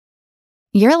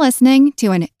You're listening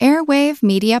to an Airwave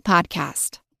Media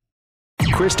Podcast.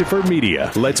 Christopher Media,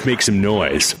 let's make some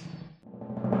noise.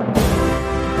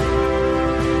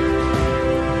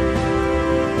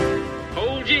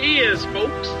 Hold your ears,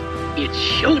 folks. It's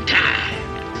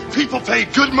showtime. People pay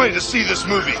good money to see this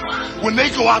movie. When they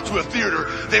go out to a theater,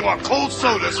 they want cold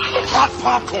sodas, hot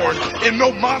popcorn, and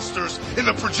no monsters in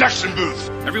the projection booth.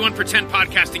 Everyone pretend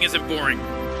podcasting isn't boring.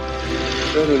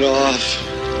 Turn it off.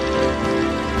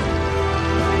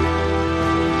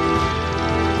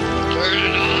 Turn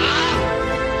it off.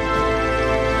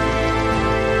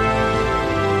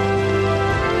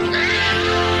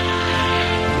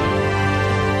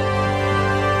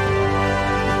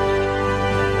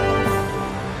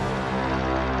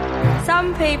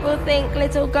 Some people think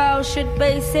little girls should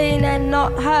be seen and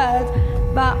not heard,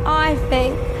 but I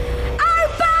think, oh,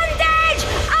 bondage,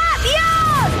 up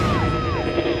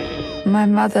yours! My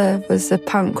mother was a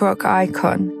punk rock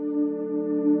icon.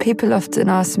 People often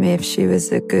ask me if she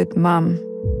was a good mum.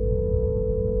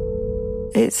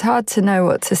 It's hard to know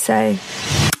what to say.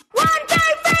 1, 2,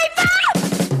 3, 4!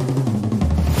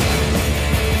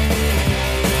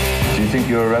 Do you think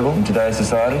you're a rebel in today's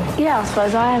society? Yeah, I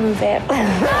suppose I am a bit.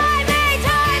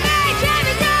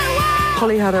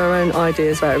 Holly had her own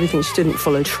ideas about everything. She didn't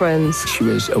follow trends. She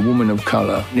was a woman of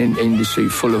colour in an industry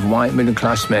full of white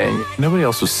middle-class men. Nobody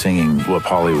else was singing what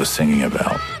Polly was singing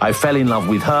about. I fell in love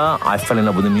with her. I fell in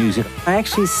love with the music. I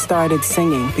actually started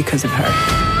singing because of her.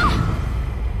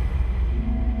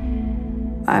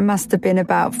 I must have been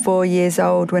about 4 years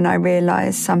old when I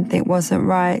realised something wasn't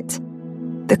right.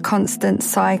 The constant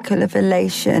cycle of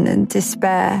elation and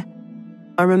despair.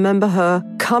 I remember her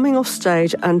coming off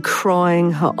stage and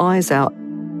crying her eyes out.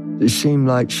 It seemed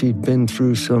like she'd been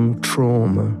through some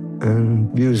trauma,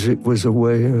 and music was a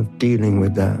way of dealing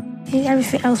with that.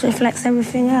 Everything else reflects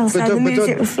everything else. So the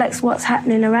music reflects what's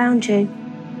happening around you.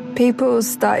 People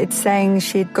started saying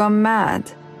she'd gone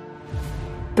mad.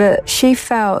 But she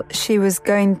felt she was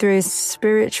going through a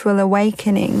spiritual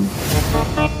awakening.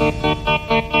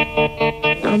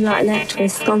 I'm like an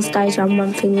actress. On stage I'm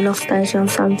one thing and off stage I'm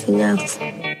something else.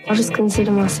 I just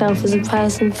consider myself as a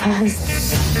person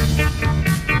first.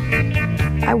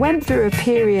 I went through a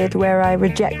period where I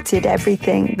rejected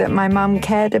everything that my mum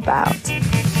cared about.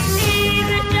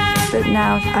 But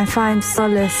now I find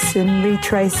solace in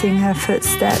retracing her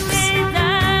footsteps.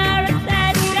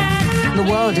 The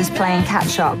world is playing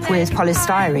catch-up with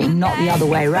polystyrene, not the other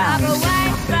way around.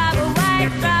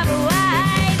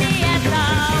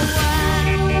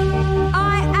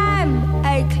 I am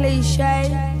a cliche.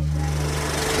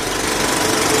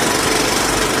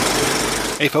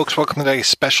 Hey folks, welcome to a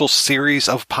special series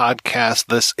of podcasts.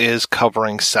 This is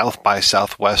covering South by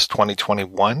Southwest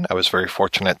 2021. I was very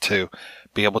fortunate to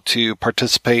be able to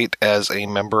participate as a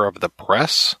member of the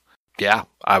press. Yeah,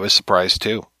 I was surprised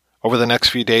too. Over the next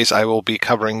few days, I will be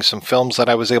covering some films that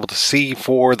I was able to see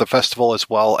for the festival, as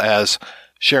well as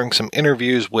sharing some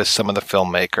interviews with some of the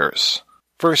filmmakers.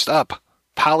 First up,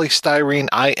 Polystyrene,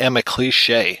 I Am a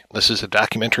Cliche. This is a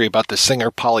documentary about the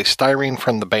singer Polystyrene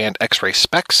from the band X-Ray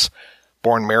Spex.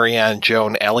 Born Marianne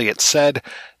Joan Elliott said,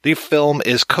 the film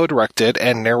is co-directed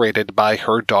and narrated by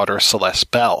her daughter Celeste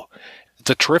Bell.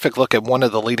 It's a terrific look at one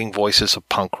of the leading voices of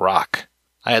punk rock.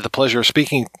 I had the pleasure of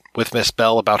speaking with Miss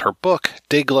Bell about her book,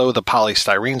 Dayglow, the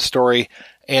Polystyrene Story,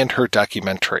 and her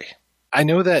documentary. I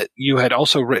know that you had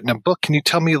also written a book. Can you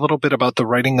tell me a little bit about the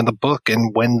writing of the book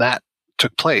and when that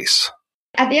took place?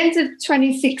 At the end of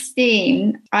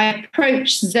 2016, I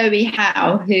approached Zoe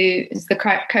Howe, who is the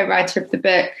co-writer of the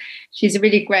book. She's a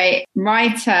really great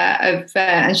writer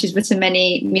and she's written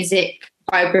many music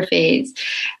biographies.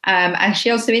 And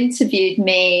she also interviewed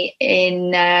me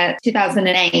in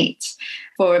 2008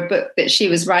 for a book that she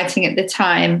was writing at the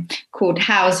time called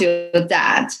How's Your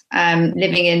Dad?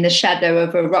 Living in the Shadow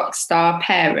of a Rock Star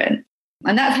Parent.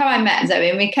 And that's how I met Zoe,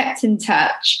 and we kept in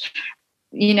touch.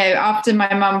 You know, after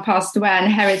my mum passed away, I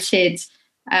inherited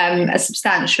a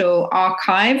substantial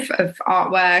archive of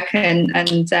artwork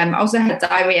and also had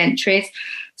diary entries.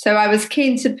 So I was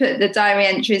keen to put the diary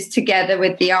entries together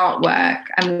with the artwork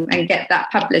and get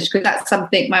that published, because that's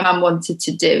something my mum wanted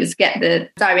to do, is get the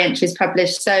diary entries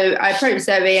published. So I approached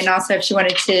Zoe and asked her if she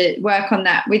wanted to work on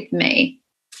that with me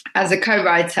as a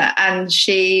co-writer, and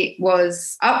she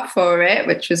was up for it,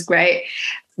 which was great.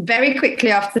 Very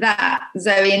quickly after that,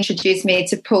 Zoe introduced me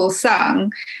to Paul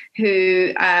Sung,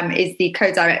 who is the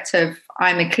co-director of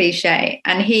I'm a Cliche,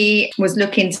 and he was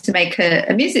looking to make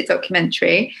a music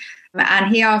documentary.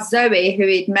 And he asked Zoe, who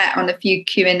he'd met on a few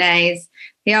Q&As,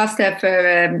 he asked her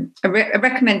for a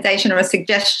recommendation or a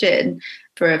suggestion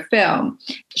for a film.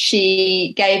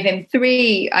 She gave him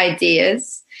 3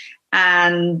 ideas,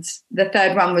 And the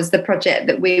third one was the project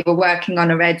that we were working on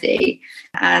already.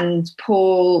 And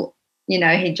Paul,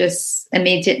 he just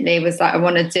immediately was like, I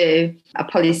want to do a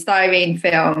polystyrene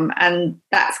film. And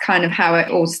that's kind of how it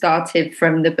all started,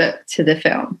 from the book to the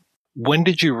film. When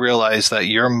did you realize that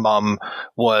your mom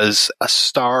was a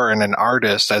star and an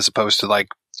artist as opposed to like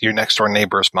your next door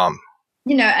neighbor's mom?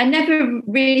 I never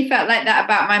really felt like that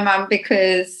about my mum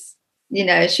because,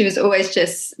 she was always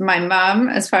just my mum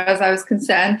as far as I was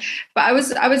concerned. But I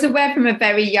was aware from a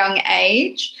very young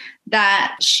age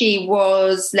that she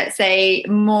was, let's say,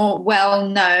 more well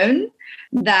known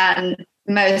than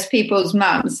most people's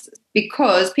mums,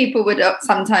 because people would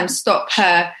sometimes stop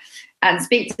her and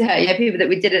speak to her, people that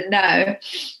we didn't know.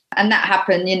 And that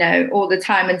happened, all the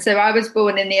time. And so I was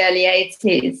born in the early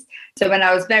 80s. So when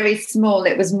I was very small,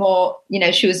 it was more,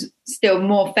 she was still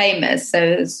more famous. So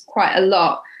there's quite a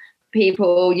lot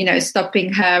people,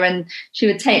 stopping her, and she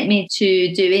would take me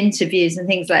to do interviews and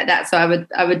things like that. So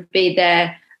I would be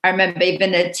there. I remember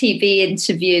even a TV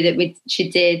interview that she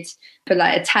did for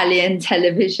like Italian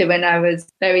television when I was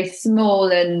very small,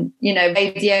 and,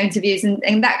 radio interviews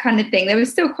and that kind of thing. There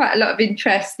was still quite a lot of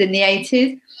interest in the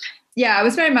 80s. Yeah, I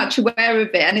was very much aware of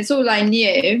it, and it's all I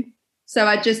knew. So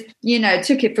I just,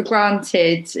 took it for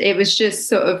granted. It was just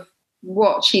sort of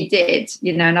what she did,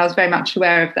 and I was very much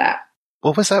aware of that.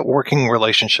 What was that working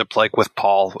relationship like with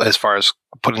Paul as far as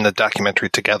putting the documentary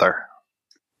together?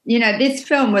 This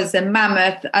film was a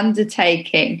mammoth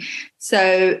undertaking.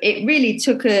 So it really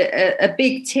took a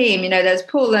big team. There's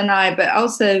Paul and I, but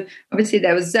also obviously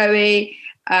there was Zoe,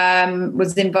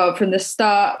 was involved from the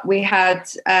start. We had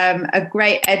a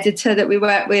great editor that we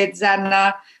worked with,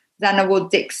 Zana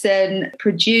Ward-Dixon,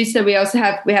 producer. We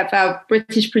have our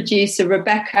British producer,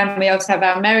 Rebecca, and we also have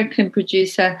our American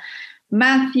producer,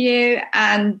 Matthew.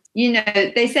 And,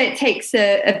 they say it takes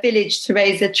a village to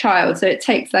raise a child. So it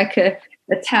takes like a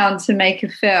town to make a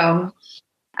film.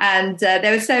 And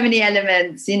there were so many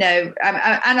elements,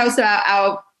 and also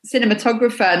our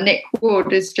cinematographer, Nick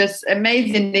Ward, is just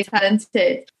amazingly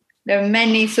talented. There were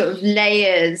many sort of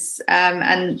layers.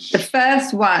 And the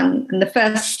first one and the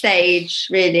first stage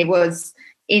really was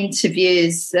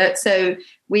interviews. So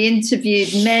we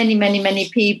interviewed many, many, many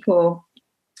people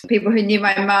who knew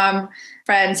my mum,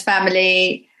 friends,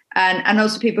 family, and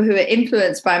also people who were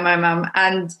influenced by my mum.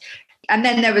 And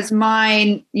then there was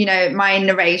my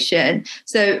narration.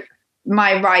 So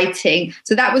my writing.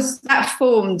 So that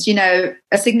formed, a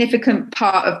significant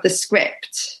part of the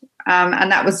script.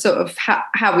 And that was sort of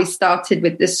how we started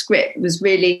with the script, was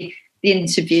really the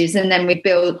interviews. And then we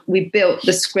built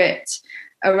the script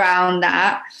around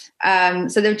that.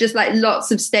 So there were just like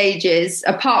lots of stages,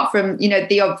 apart from,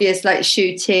 the obvious like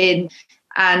shooting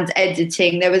and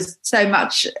editing. There was so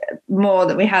much more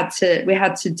that we had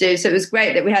to do. So it was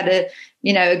great that we had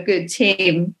a good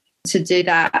team to do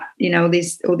that, all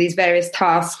these various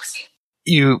tasks.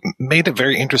 You made a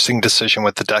very interesting decision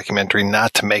with the documentary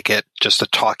not to make it just a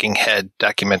talking head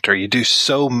documentary. You do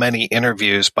so many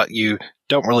interviews, but you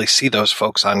don't really see those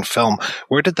folks on film.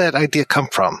 Where did that idea come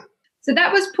from? So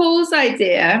that was Paul's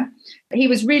idea. He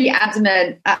was really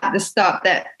adamant at the start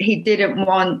that he didn't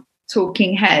want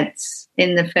talking heads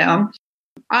in the film.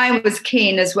 I was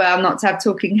keen as well not to have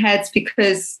talking heads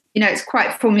because, it's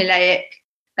quite formulaic.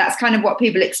 That's kind of what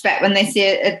people expect when they see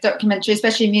a documentary,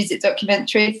 especially music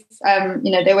documentaries.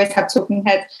 They always have talking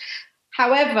heads.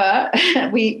 However,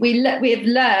 we have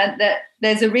learned that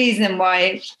there's a reason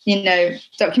why,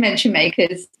 documentary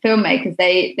makers, filmmakers,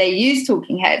 they use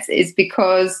talking heads, is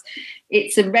because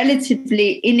it's a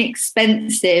relatively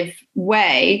inexpensive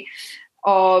way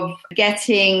of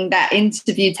getting that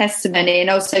interview testimony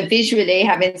and also visually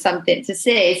having something to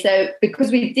see. So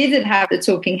because we didn't have the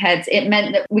talking heads, it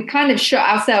meant that we kind of shot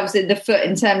ourselves in the foot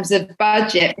in terms of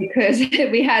budget, because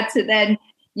we had to then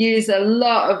use a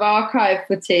lot of archive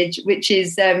footage, which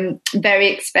is very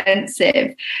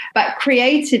expensive. But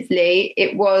creatively,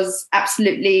 it was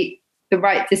absolutely the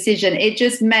right decision. It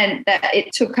just meant that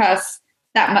it took us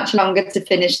that much longer to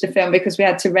finish the film because we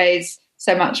had to raise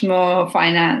so much more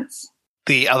finance.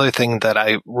 The other thing that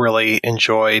I really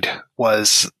enjoyed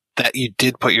was that you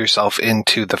did put yourself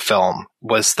into the film.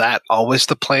 Was that always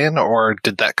the plan, or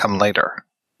did that come later?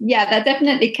 Yeah, that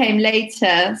definitely came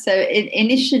later. So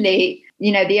initially,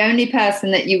 the only person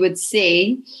that you would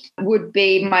see would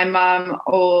be my mum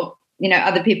or,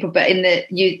 other people, but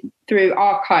through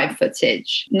archive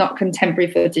footage, not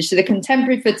contemporary footage. So the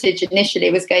contemporary footage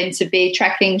initially was going to be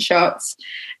tracking shots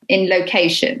in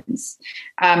locations,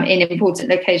 in important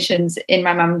locations in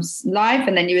my mum's life.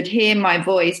 And then you would hear my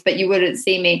voice, but you wouldn't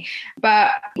see me.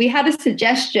 But we had a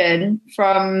suggestion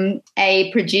from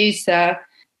a producer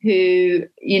who,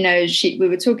 we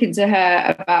were talking to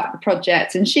her about the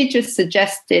project, and she just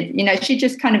suggested, she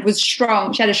just kind of was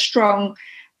strong. She had a strong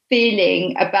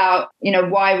feeling about,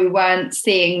 why we weren't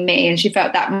seeing me, and she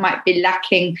felt that might be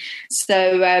lacking.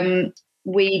 So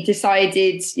we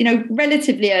decided,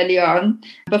 relatively early on,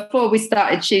 before we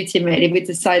started shooting, really, we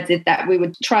decided that we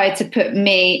would try to put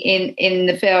me in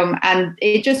the film, and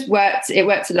it just worked. It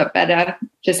worked a lot better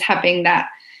just having that.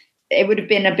 It would have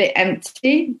been a bit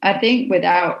empty, I think,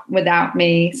 without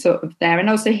me sort of there. And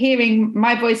also hearing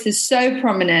my voice is so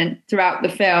prominent throughout the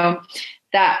film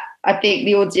that I think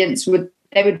the audience would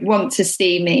want to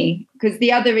see me, because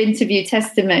the other interview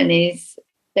testimonies,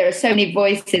 there are so many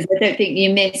voices. I don't think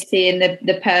you miss seeing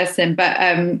the person, but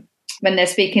when they're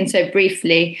speaking so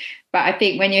briefly. But I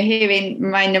think when you're hearing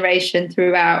my narration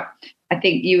throughout, I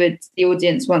think the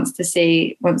audience wants to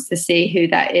see who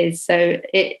that is. So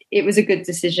it was a good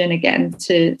decision again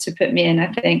to put me in,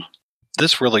 I think.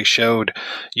 This really showed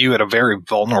you at a very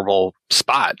vulnerable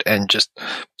spot, and just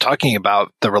talking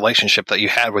about the relationship that you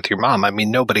had with your mom. I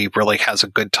mean, nobody really has a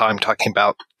good time talking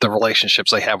about the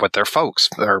relationships they have with their folks,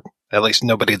 or at least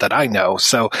nobody that I know.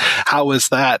 So how was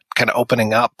that kind of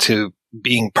opening up to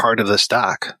being part of this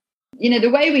doc? The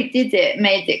way we did it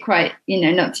made it quite,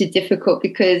 not too difficult,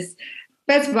 because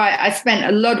first of all, I spent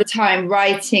a lot of time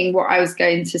writing what I was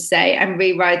going to say and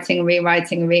rewriting. So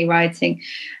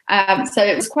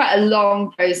it was quite a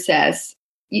long process.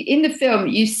 In the film,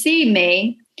 you see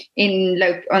me in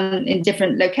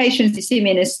different locations. You see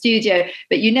me in a studio,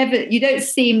 but you don't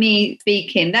see me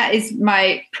speaking. That is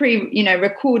my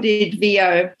recorded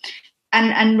VO,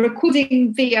 and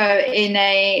recording VO in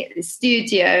a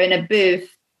studio, in a booth,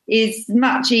 is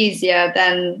much easier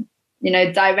than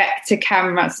direct to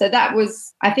camera. So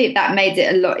I think that made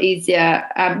it a lot easier.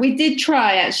 We did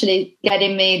try actually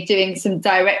getting me doing some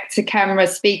direct to camera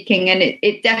speaking, and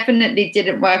it definitely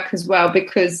didn't work as well,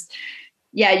 because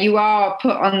you are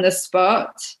put on the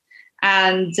spot,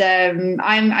 and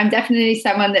I'm definitely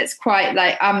someone that's quite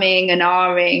like umming and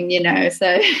ahhing,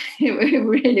 so it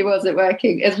really wasn't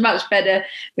working. It's much better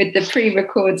with the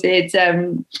pre-recorded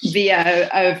VO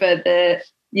over the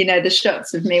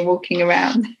shots of me walking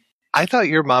around. I thought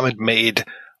your mom had made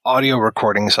audio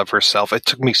recordings of herself. It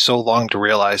took me so long to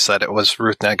realize that it was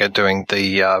Ruth Negga doing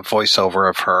the voiceover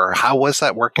of her. How was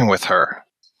that working with her?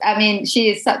 I mean, she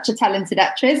is such a talented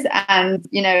actress and,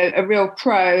 a real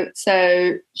pro.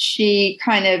 So she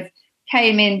kind of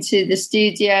came into the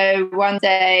studio one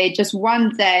day,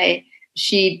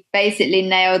 she basically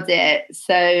nailed it.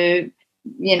 So,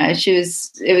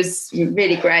 it was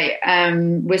really great.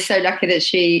 We're so lucky that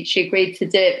she agreed to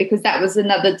do it, because that was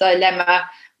another dilemma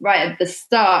right at the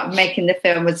start of making the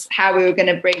film, was how we were going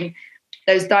to bring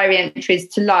those diary entries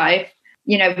to life.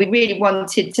 We really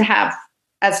wanted to have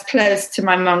as close to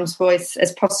my mum's voice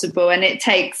as possible. And it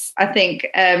takes, I think,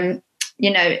 a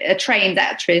trained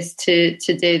actress to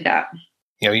do that.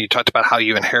 You talked about how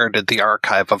you inherited the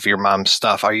archive of your mom's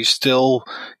stuff. Are you still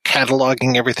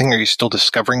cataloging everything? Are you still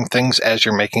discovering things as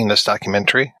you're making this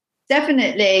documentary?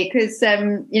 Definitely, because,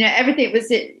 everything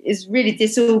is really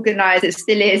disorganized. It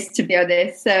still is, to be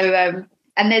honest. So,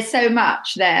 and there's so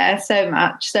much there, so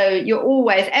much. So you're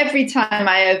always, every time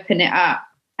I open it up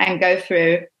and go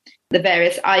through the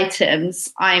various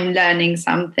items, I'm learning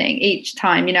something each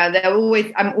time. I'm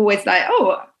always like,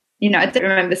 I don't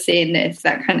remember seeing this,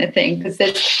 that kind of thing, because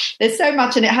there's so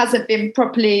much, and it hasn't been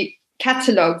properly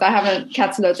catalogued. I haven't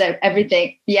catalogued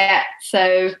everything yet,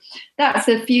 so that's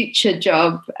a future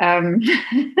job,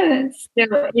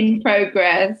 still in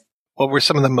progress. What were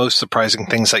some of the most surprising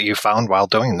things that you found while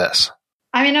doing this?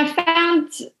 I mean, I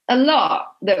found a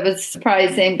lot that was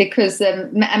surprising, because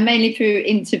and mainly through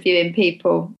interviewing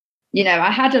people.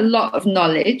 I had a lot of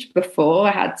knowledge before.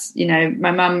 I had,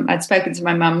 I'd spoken to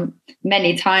my mum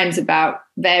many times about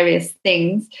various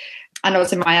things, and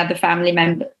also my other family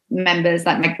members,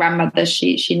 like my grandmother,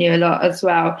 she knew a lot as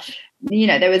well.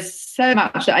 There was so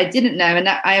much that I didn't know, and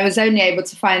I was only able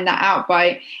to find that out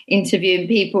by interviewing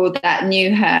people that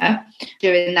knew her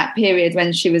during that period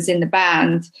when she was in the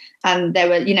band. And there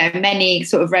were, many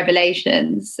sort of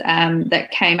revelations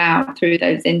that came out through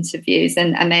those interviews,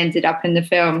 and they ended up in the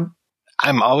film.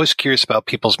 I'm always curious about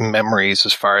people's memories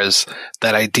as far as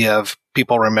that idea of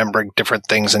people remembering different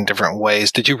things in different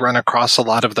ways. Did you run across a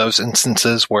lot of those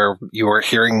instances where you were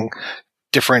hearing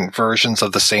different versions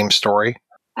of the same story?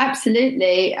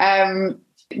 Absolutely.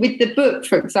 With the book,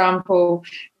 for example,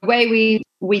 the way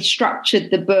we structured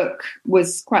the book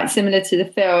was quite similar to the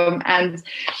film, and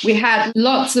we had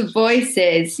lots of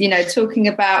voices, talking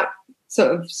about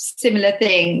sort of similar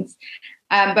things.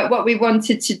 But what we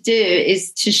wanted to do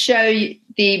is to show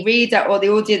the reader or the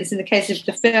audience in the case of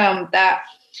the film that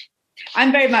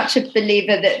I'm very much a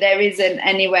believer that there isn't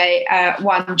anyway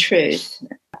one truth.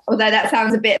 Although that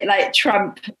sounds a bit like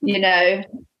Trump,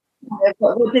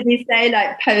 what did he say?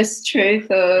 Like post-truth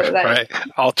or like right.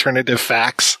 Alternative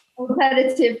facts.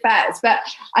 Alternative facts. But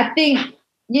I think,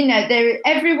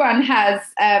 everyone has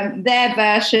their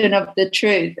version of the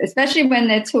truth, especially when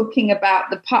they're talking about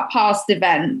the past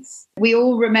events. We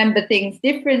all remember things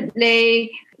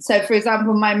differently. So, for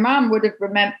example, my mum would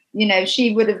have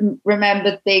she would have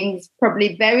remembered things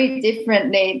probably very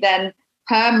differently than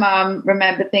her mum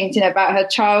remembered things, about her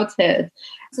childhood.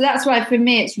 So that's why, for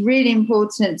me, it's really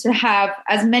important to have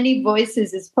as many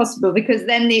voices as possible, because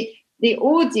then the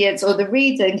audience or the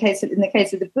reader, in the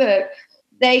case of the book,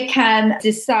 they can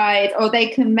decide or they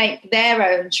can make their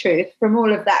own truth from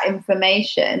all of that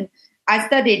information. I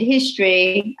studied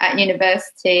history at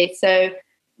university, so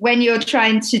when you're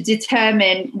trying to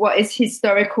determine what is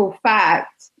historical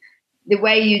fact, the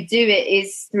way you do it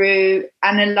is through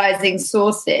analysing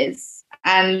sources.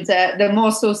 And the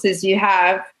more sources you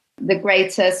have, the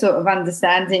greater sort of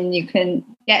understanding you can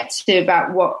get to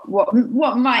about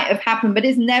what might have happened, but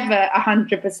it's never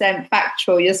 100%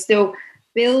 factual. You're still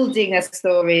building a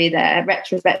story there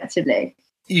retrospectively.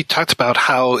 You talked about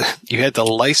how you had to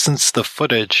license the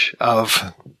footage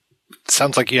of,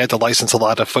 sounds like you had to license a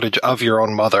lot of footage of your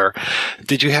own mother.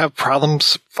 Did you have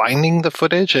problems finding the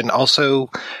footage? And also,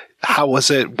 how was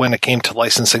it when it came to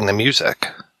licensing the music?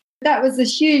 That was a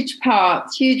huge part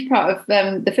of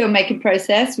the filmmaking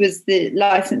process, was the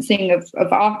licensing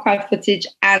of archive footage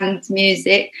and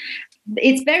music.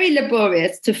 It's very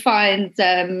laborious to find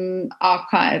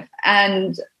archive,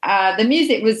 and the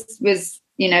music was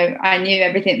I knew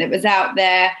everything that was out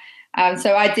there.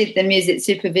 So I did the music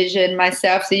supervision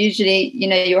myself. So usually,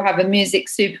 you'll have a music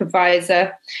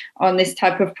supervisor on this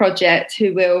type of project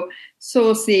who will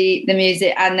source the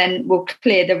music and then will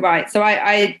clear the rights. So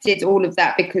I did all of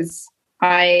that because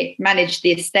I managed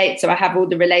the estate. So I have all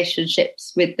the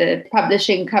relationships with the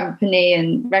publishing company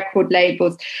and record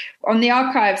labels. On the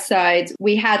archive side,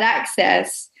 we had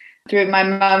access through my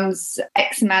mum's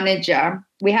ex-manager.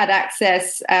 We had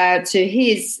access to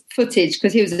his footage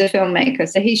because he was a filmmaker.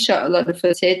 So he shot a lot of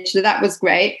footage. So that was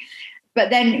great.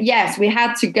 But then, yes, we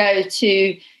had to go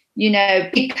to,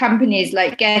 big companies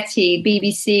like Getty,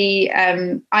 BBC,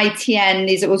 ITN.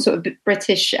 These are all sort of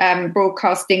British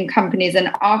broadcasting companies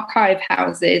and archive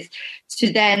houses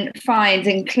to then find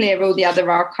and clear all the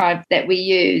other archive that we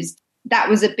used. That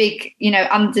was a big,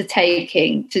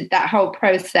 undertaking to that whole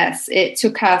process. It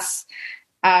took us,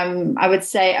 I would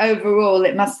say overall,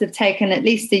 it must have taken at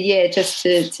least a year just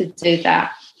to do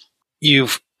that.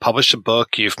 You've published a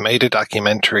book, you've made a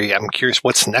documentary. I'm curious,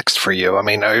 what's next for you? I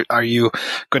mean, are you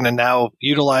going to now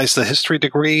utilize the history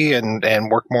degree and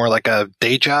work more like a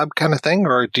day job kind of thing?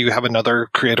 Or do you have another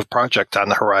creative project on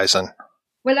the horizon?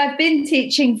 Well, I've been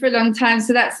teaching for a long time,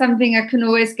 so that's something I can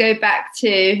always go back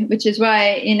to, which is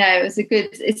why,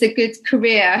 it's a good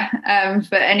career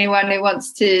for anyone who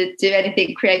wants to do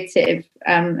anything creative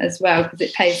as well, because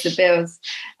it pays the bills,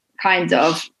 kind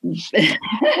of,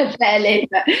 barely.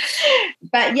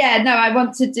 But yeah, no, I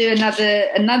want to do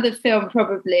another film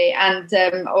probably, and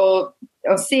or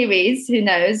series, who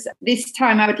knows. This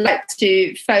time I would like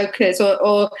to focus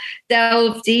or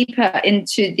delve deeper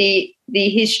into the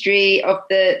history of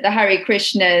the Hare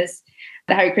Krishnas,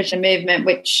 the Hare Krishna movement,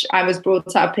 which I was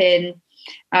brought up in,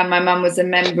 my mum was a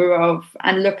member of,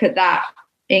 and look at that.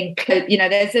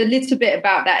 There's a little bit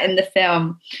about that in the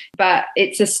film, but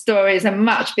it's a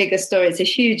much bigger story. It's a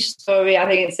huge story. I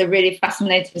think it's a really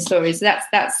fascinating story. So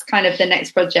that's kind of the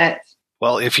next project.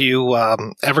 Well, if you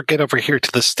ever get over here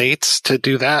to the States to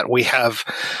do that, we have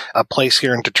a place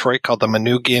here in Detroit called the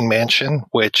Manoogian Mansion,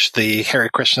 which the Hare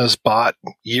Krishnas bought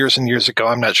years and years ago.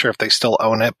 I'm not sure if they still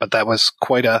own it, but that was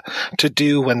quite a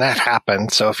to-do when that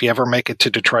happened. So if you ever make it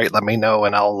to Detroit, let me know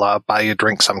and I'll buy you a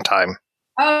drink sometime.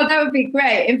 Oh, that would be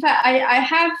great. In fact, I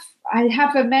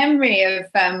have a memory of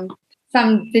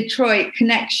some Detroit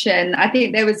connection. I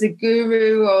think there was a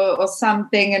guru or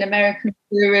something, an American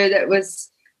guru that was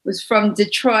from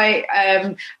Detroit.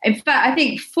 In fact, I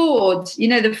think Ford,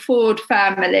 the Ford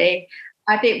family,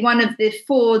 I think one of the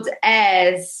Ford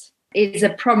heirs is a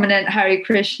prominent Hare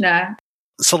Krishna.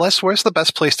 Celeste, where's the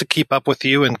best place to keep up with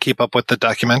you and keep up with the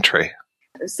documentary?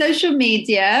 Social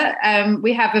media.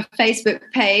 We have a Facebook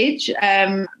page,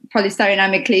 Polystyrene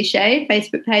I'm a Cliche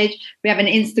Facebook page. We have an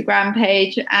Instagram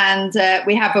page, and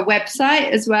we have a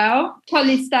website as well,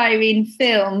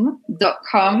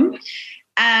 polystyrenefilm.com.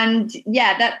 And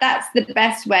yeah, that's the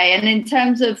best way. And in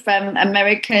terms of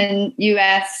American,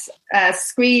 US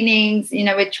screenings,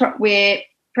 we're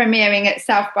premiering at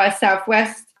South by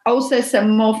Southwest. Also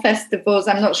some more festivals.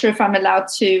 I'm not sure if I'm allowed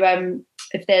to,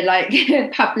 if they're like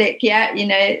public yet,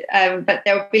 but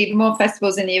there'll be more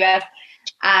festivals in the US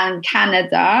and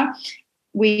Canada.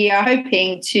 We are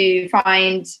hoping to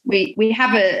find, we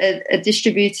have a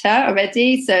distributor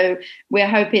already, so we're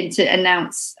hoping to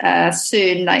announce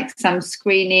soon, like some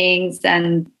screenings,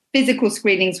 and physical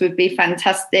screenings would be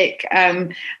fantastic.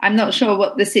 I'm not sure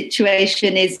what the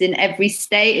situation is in every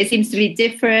state. It seems to be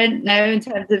different, in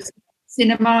terms of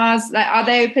cinemas. Like, are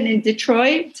they open in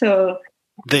Detroit or?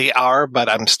 They are, but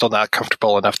I'm still not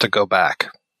comfortable enough to go back.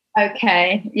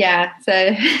 Okay, yeah.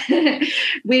 So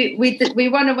we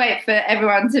want to wait for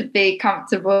everyone to be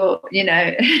comfortable,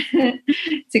 to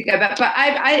go back. But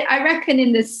I reckon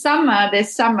in this summer,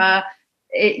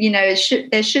 there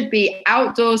should be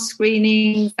outdoor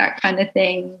screenings, that kind of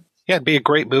thing. Yeah, it'd be a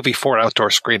great movie for outdoor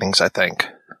screenings, I think.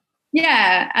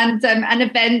 Yeah, and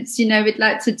events. We'd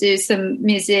like to do some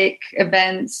music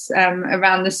events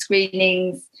around the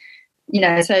screenings.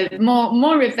 So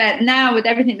more event now with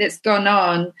everything that's gone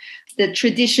on. The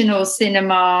traditional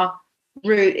cinema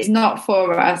route is not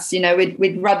for us.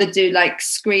 We'd rather do like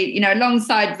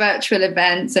alongside virtual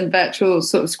events and virtual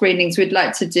sort of screenings. We'd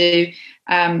like to do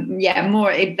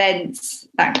more events,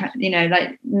 that kind,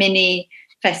 like mini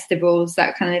festivals,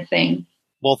 that kind of thing.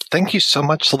 Well, thank you so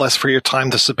much, Celeste, for your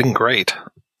time. This has been great.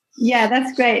 Yeah,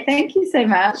 that's great. Thank you so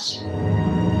much.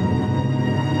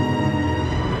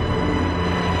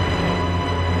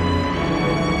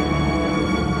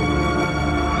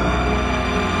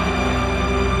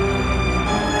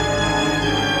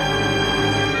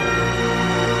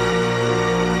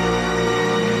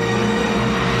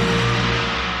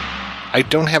 I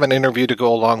don't have an interview to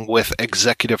go along with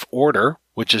Executive Order,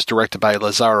 which is directed by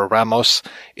Lazaro Ramos.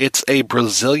 It's a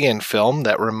Brazilian film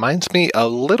that reminds me a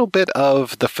little bit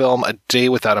of the film A Day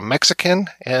Without a Mexican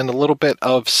and a little bit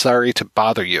of Sorry to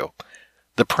Bother You.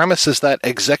 The premise is that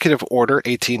Executive Order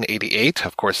 1888,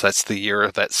 of course that's the year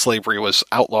that slavery was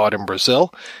outlawed in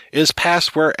Brazil, is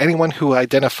passed where anyone who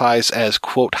identifies as,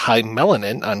 quote, high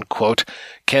melanin, unquote,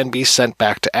 can be sent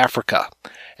back to Africa.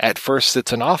 At first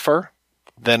it's an offer,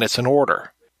 then it's an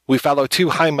order. We follow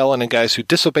two high melanin guys who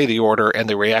disobey the order and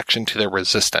the reaction to their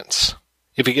resistance.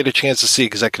 If you get a chance to see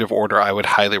Executive Order, I would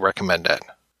highly recommend it.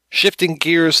 Shifting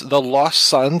gears, The Lost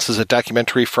Sons is a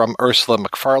documentary from Ursula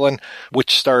Macfarlane,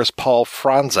 which stars Paul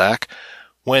Franzak.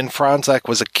 When Franzak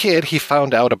was a kid, he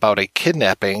found out about a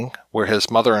kidnapping where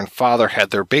his mother and father had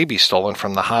their baby stolen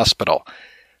from the hospital.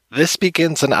 This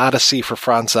begins an odyssey for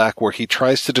Franzak where he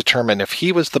tries to determine if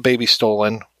he was the baby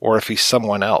stolen or if he's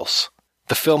someone else.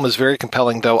 The film is very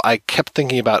compelling, though. I kept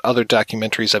thinking about other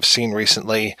documentaries I've seen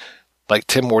recently, like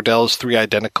Tim Wardell's Three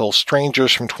Identical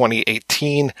Strangers from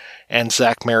 2018 and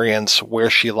Zach Marion's Where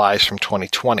She Lies from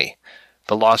 2020.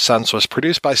 The Lost Sons was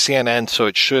produced by CNN, so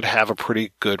it should have a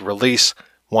pretty good release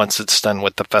once it's done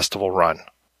with the festival run.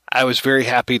 I was very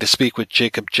happy to speak with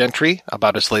Jacob Gentry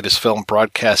about his latest film,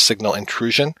 Broadcast Signal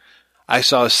Intrusion. I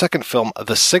saw his second film,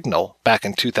 The Signal, back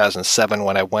in 2007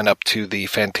 when I went up to the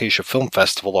Fantasia Film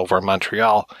Festival over in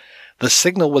Montreal. The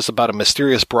Signal was about a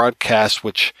mysterious broadcast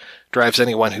which drives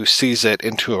anyone who sees it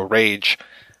into a rage.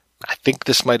 I think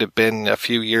this might have been a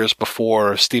few years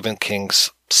before Stephen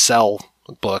King's Cell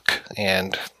book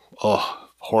and,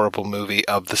 horrible movie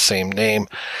of the same name.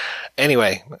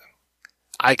 Anyway,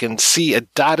 I can see a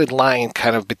dotted line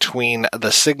kind of between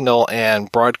The Signal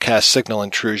and Broadcast Signal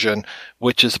Intrusion,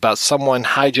 which is about someone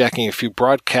hijacking a few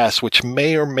broadcasts which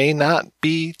may or may not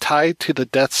be tied to the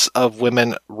deaths of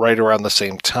women right around the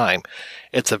same time.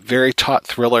 It's a very taut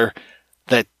thriller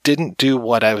that didn't do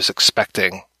what I was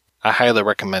expecting. I highly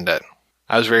recommend it.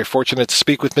 I was very fortunate to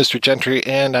speak with Mr. Gentry,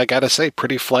 and I gotta say,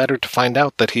 pretty flattered to find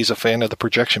out that he's a fan of the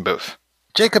projection booth.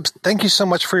 Jacob, thank you so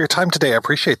much for your time today. I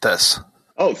appreciate this.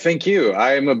 Oh, thank you.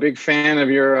 I'm a big fan of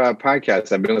your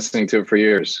podcast. I've been listening to it for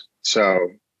years. So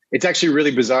it's actually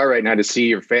really bizarre right now to see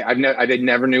your face. I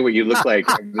never knew what you looked like.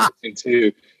 I've been listening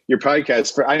to your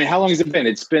podcast for, how long has it been?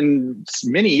 It's been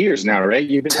many years now, right?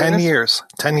 You've been 10 years.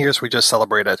 10 years we just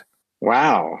celebrated.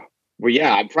 Wow. Well,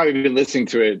 yeah, I've probably been listening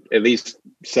to it at least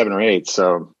 7 or 8.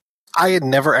 So I had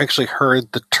never actually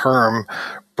heard the term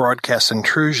broadcast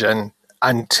intrusion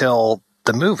until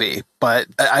the movie, but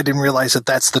I didn't realize that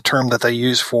that's the term that they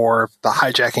use for the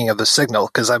hijacking of the signal,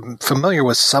 because I'm familiar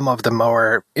with some of the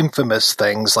more infamous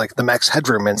things like the Max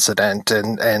Headroom incident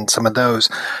and some of those.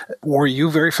 Were you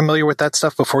very familiar with that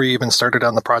stuff before you even started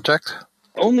on the project?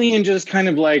 Only in just kind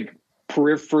of like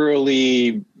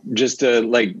peripherally, just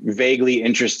like vaguely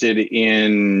interested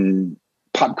in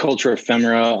pop culture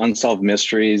ephemera, unsolved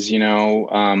mysteries.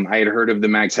 I had heard of the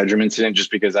Max Headroom incident just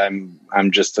because I'm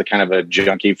just a kind of a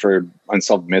junkie for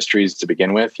unsolved mysteries to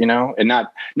begin with, and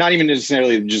not even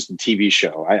necessarily just a TV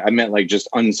show. I meant like just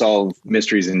unsolved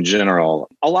mysteries in general.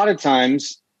 A lot of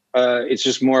times, it's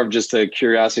just more of just a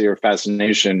curiosity or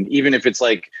fascination, even if it's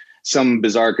like some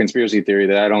bizarre conspiracy theory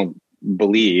that I don't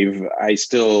believe. It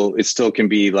still can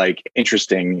be like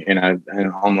interesting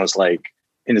and almost like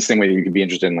in the same way that you could be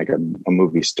interested in like a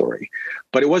movie story.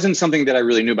 But it wasn't something that I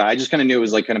really knew about. I just kind of knew it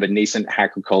was like kind of a nascent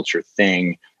hacker culture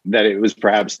thing, that it was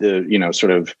perhaps the,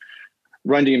 sort of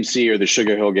Run DMC or the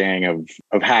Sugar Hill Gang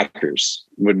of hackers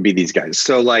would be these guys.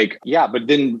 So like, yeah, but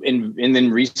then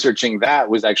then researching that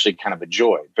was actually kind of a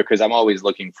joy, because I'm always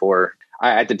looking for,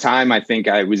 at the time, I think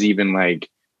I was even like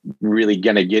really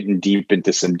going to get in deep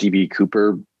into some DB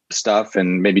Cooper stuff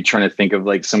and maybe trying to think of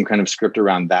like some kind of script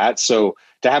around that. So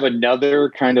to have another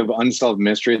kind of unsolved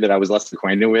mystery that I was less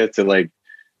acquainted with to like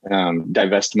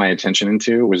divest my attention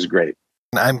into was great.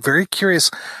 I'm very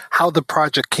curious how the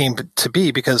project came to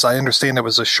be, because I understand it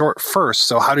was a short first.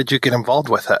 So how did you get involved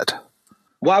with it?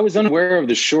 Well, I was unaware of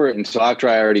the short until after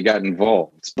I already got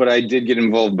involved, but I did get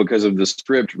involved because of the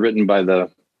script written by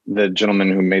the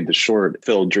gentleman who made the short,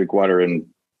 Phil Drinkwater and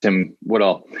Tim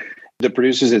Woodall. The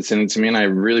producers had sent it to me and I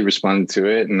really responded to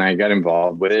it and I got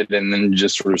involved with it, and then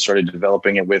just sort of started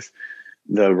developing it with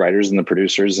the writers and the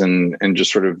producers and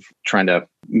just sort of trying to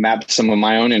map some of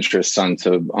my own interests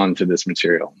onto this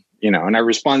material, and I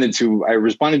responded to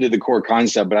the core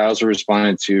concept, but I also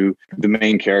responded to the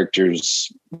main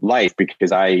character's life,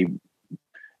 because I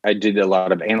did a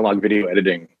lot of analog video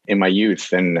editing in my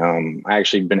youth. And I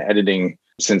actually been editing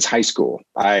since high school.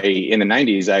 In the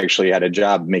 90s, I actually had a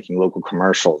job making local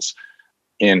commercials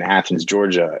in Athens,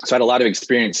 Georgia. So I had a lot of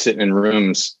experience sitting in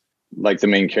rooms like the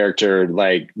main character,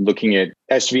 like looking at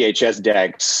SVHS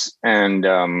decks and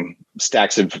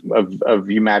stacks of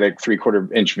U-matic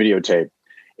 3/4-inch videotape.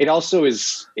 It also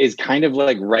is kind of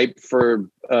like ripe for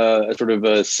a sort of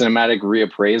a cinematic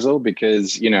reappraisal,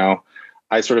 because,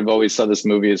 I sort of always saw this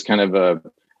movie as kind of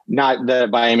not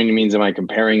that by any means am I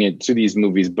comparing it to these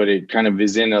movies, but it kind of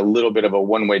is in a little bit of a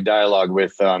one-way dialogue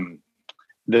with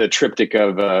the triptych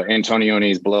of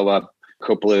Antonioni's Blow Up,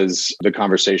 Coppola's The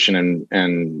Conversation,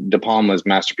 and De Palma's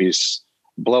masterpiece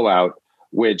Blowout,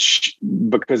 which,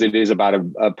 because it is about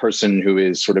a person who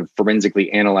is sort of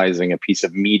forensically analyzing a piece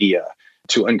of media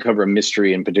to uncover a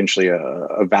mystery and potentially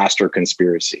a vaster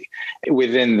conspiracy.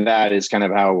 Within that is kind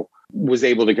of how was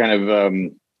able to kind of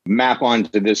map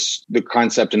onto the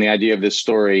concept and the idea of this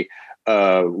story,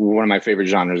 one of my favorite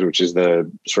genres, which is the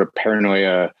sort of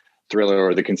paranoia thriller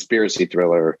or the conspiracy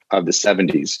thriller of the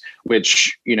 70s,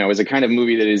 which, is a kind of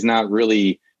movie that is not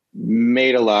really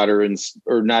made a lot or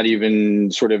not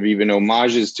even sort of even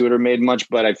homages to it or made much,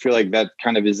 but I feel like that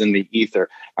kind of is in the ether.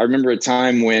 I remember a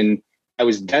time when I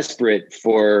was desperate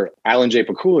for Alan J.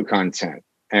 Pakula content,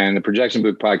 and the Projection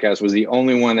Booth podcast was the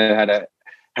only one that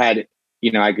had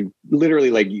I could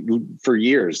literally, like, for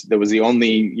years, you're the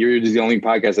only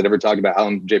podcast that ever talked about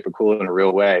Alan J. Pakula in a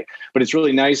real way. But it's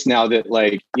really nice now that,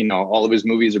 like, all of his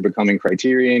movies are becoming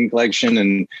Criterion Collection.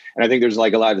 And I think there's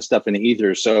like a lot of stuff in the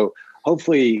ether. So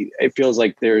hopefully it feels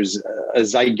like there's a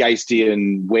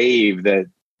Zeitgeistian wave that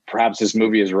perhaps this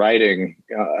movie is riding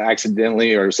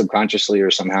accidentally or subconsciously or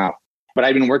somehow. But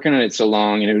I've been working on it so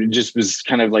long, and it just was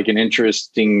kind of like an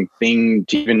interesting thing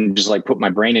to even just like put my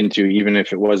brain into, even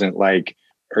if it wasn't like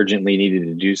urgently needed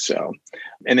to do so.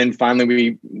 And then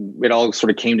finally it all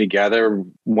sort of came together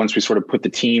once we sort of put the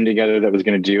team together that was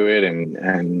going to do it,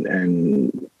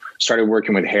 and started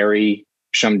working with Harry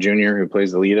Shum Jr., who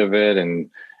plays the lead of it, and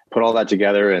put all that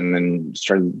together, and then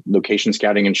started location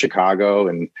scouting in Chicago.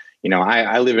 And,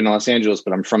 I live in Los Angeles,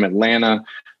 but I'm from Atlanta.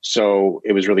 So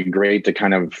it was really great to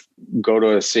kind of go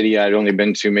to a city I'd only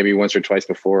been to maybe once or twice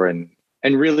before, and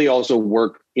really also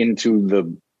work into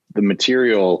the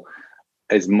material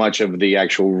as much of the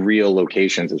actual real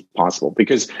locations as possible.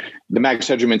 Because the Max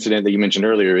Headroom incident that you mentioned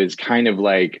earlier is kind of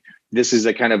like, this is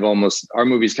a kind of almost, our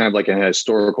movie's kind of like a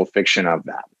historical fiction of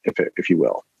that, if you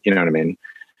will, you know what I mean?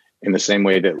 In the same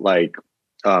way that, like,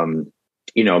 a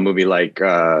movie like,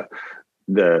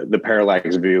 the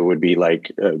Parallax View would be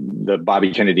like the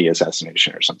Bobby Kennedy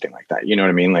assassination or something like that. You know what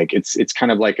I mean? Like it's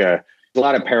kind of like a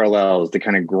lot of parallels to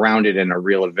kind of ground it in a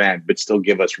real event, but still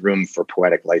give us room for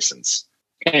poetic license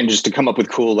and just to come up with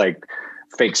cool, like,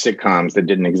 fake sitcoms that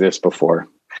didn't exist before.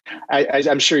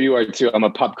 I'm sure you are too. I'm a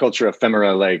pop culture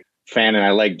ephemera like fan, and I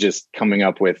like just coming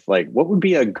up with like, what would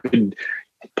be a good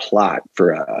plot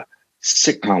for a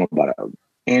sitcom about a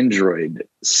android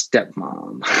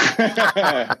stepmom.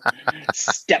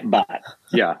 Stepbot.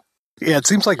 Yeah. Yeah, it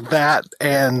seems like that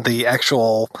and the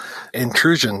actual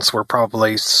intrusions were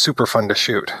probably super fun to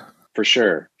shoot. For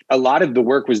sure. A lot of the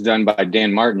work was done by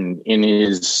Dan Martin in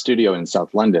his studio in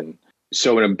South London.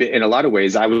 So in a lot of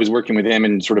ways, I was working with him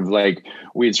and sort of like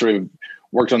we had sort of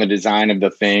worked on the design of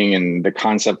the thing and the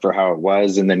concept for how it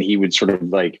was. And then he would sort of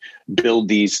like build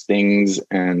these things.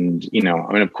 And,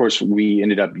 of course, we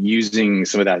ended up using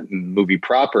some of that movie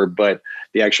proper, but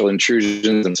the actual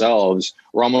intrusions themselves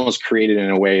were almost created in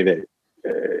a way that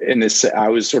I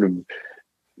was sort of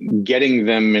getting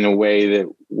them in a way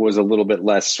that was a little bit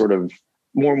less sort of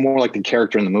more like the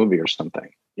character in the movie or something,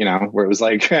 where it was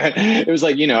like,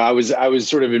 I was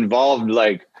sort of involved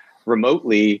like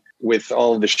remotely with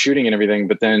all of the shooting and everything.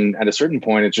 But then at a certain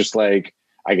point, it's just like,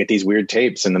 I get these weird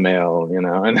tapes in the mail, and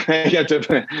I have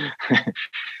to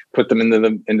put them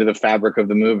into the fabric of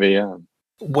the movie. Yeah.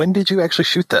 When did you actually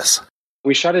shoot this?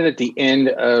 We shot it at the end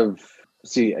of,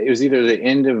 it was either the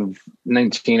end of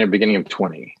 19 or beginning of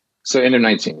 20. So end of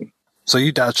 19. So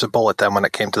you dodged a bullet then when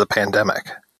it came to the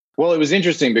pandemic. Well, it was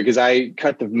interesting because I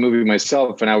cut the movie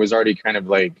myself and I was already kind of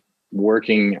like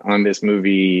working on this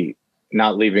movie,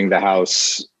 not leaving the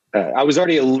house. I was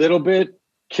already a little bit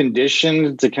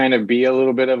conditioned to kind of be a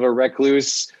little bit of a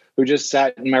recluse who just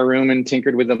sat in my room and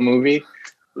tinkered with the movie.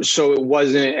 So it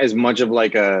wasn't as much of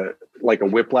like a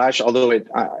whiplash, although it,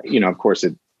 of course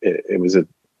it was a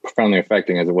profoundly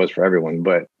affecting as it was for everyone,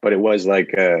 but it was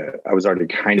like, I was already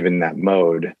kind of in that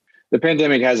mode. The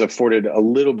pandemic has afforded a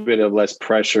little bit of less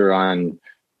pressure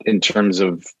in terms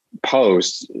of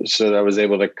post, so that I was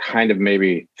able to kind of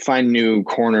maybe find new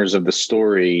corners of the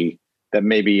story that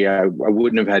maybe I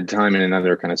wouldn't have had time in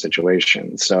another kind of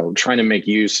situation. So trying to make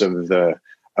use of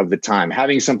the time,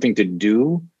 having something to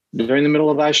do during the middle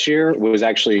of last year was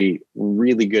actually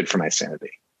really good for my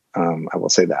sanity. I will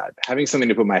say that, having something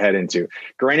to put my head into.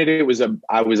 Granted,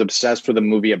 I was obsessed with a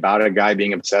movie about a guy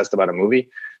being obsessed about a movie,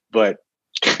 but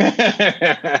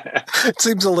it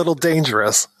seems a little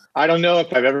dangerous. I don't know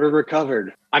if I've ever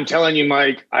recovered. I'm telling you,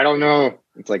 Mike, I don't know.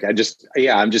 It's like, I'm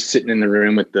just sitting in the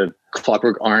room with the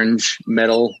Clockwork Orange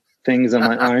metal things on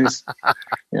my eyes.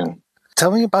 Yeah.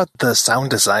 Tell me about the sound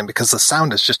design, because the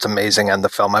sound is just amazing on the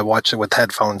film. I watched it with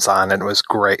headphones on and it was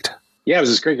great. Yeah, it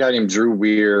was this great guy named Drew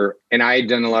Weir. And I had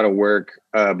done a lot of work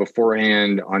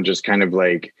beforehand on just kind of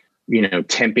like,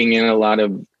 temping in a lot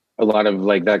of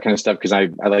like that kind of stuff, because I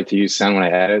like to use sound when I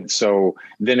edit. So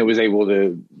then it was able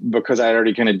to, because I had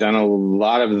already kind of done a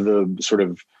lot of the sort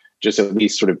of just at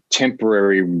least sort of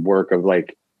temporary work of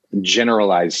like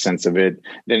generalized sense of it,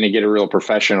 then to get a real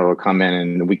professional to come in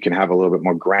and we can have a little bit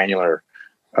more granular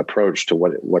approach to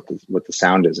what the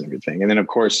sound is and everything. And then of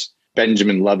course,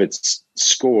 Benjamin Lovett's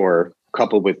score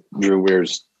coupled with Drew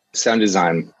Weir's sound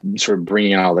design, sort of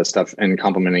bringing in all that stuff and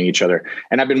complementing each other.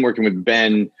 And I've been working with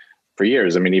Ben for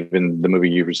years. I mean, even the movie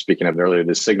you were speaking of earlier,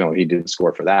 The Signal, he did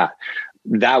score for that.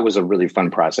 That was a really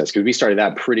fun process because we started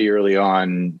that pretty early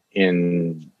on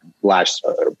last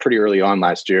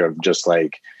year of just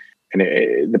like,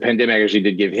 and the pandemic actually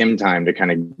did give him time to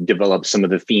kind of develop some of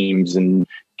the themes and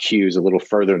cues a little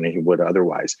further than he would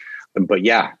otherwise. But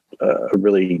yeah,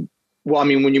 really, well, I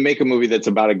mean, when you make a movie that's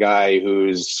about a guy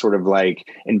who's sort of like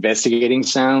investigating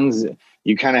sounds,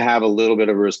 you kind of have a little bit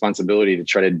of a responsibility to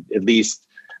try to at least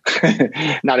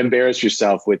not embarrass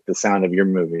yourself with the sound of your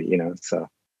movie, so.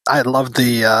 I loved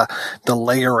the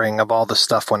layering of all the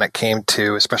stuff when it came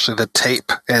to, especially the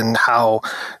tape, and how,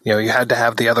 you had to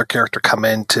have the other character come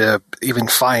in to even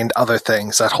find other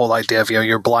things. That whole idea of,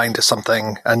 you're blind to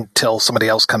something until somebody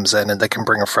else comes in and they can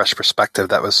bring a fresh perspective.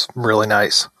 That was really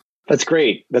nice. That's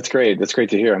great. That's great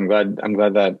to hear. I'm glad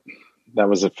that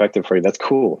was effective for you. That's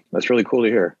cool. That's really cool to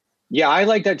hear. Yeah, I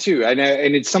like that too. And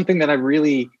it's something that I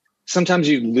really, sometimes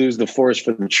you lose the forest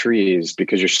for the trees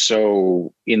because you're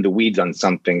so in the weeds on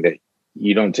something that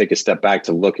you don't take a step back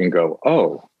to look and go,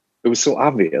 oh, it was so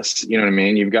obvious. You know what I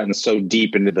mean? You've gotten so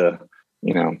deep into the,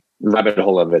 rabbit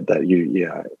hole of it that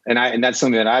and that's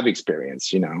something that I've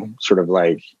experienced, sort of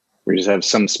like we just have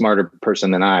some smarter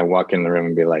person than I walk in the room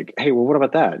and be like, hey, well, what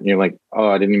about that? And you're like, oh,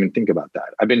 I didn't even think about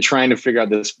that. I've been trying to figure out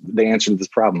the answer to this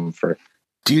problem for.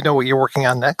 Do you know what you're working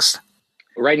on next?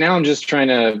 Right now, I'm just trying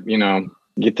to,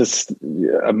 get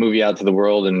a movie out to the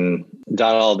world and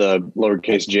dot all the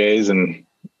lowercase J's and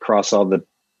cross all the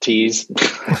T's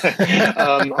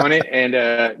on it. And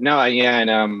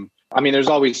I mean, there's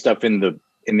always stuff in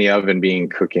the oven being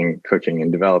cooking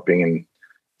and developing and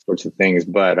sorts of things.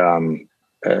 But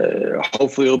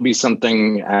hopefully it'll be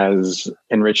something as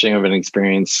enriching of an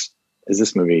experience as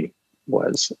this movie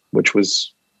was, which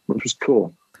was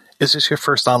cool. Is this your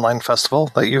first online festival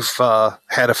that you've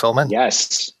had a film in?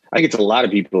 Yes. I think it's a lot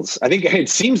of people's. I think it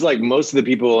seems like most of the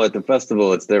people at the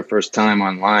festival, it's their first time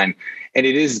online. And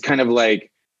it is kind of like,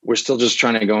 we're still just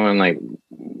trying to go in like,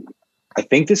 I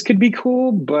think this could be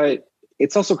cool, but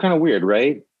it's also kind of weird,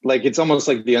 right? Like, it's almost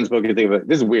like the unspoken thing of it.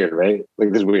 This is weird, right? Like,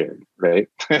 this is weird, right?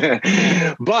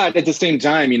 But at the same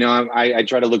time, you know, I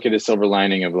try to look at a silver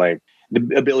lining of like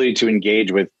the ability to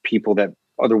engage with people that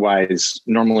otherwise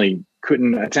normally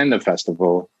couldn't attend the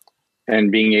festival,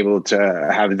 and being able to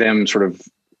have them sort of,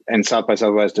 and South by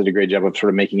Southwest did a great job of sort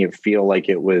of making it feel like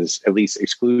it was at least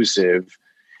exclusive.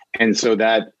 And so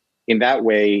that in that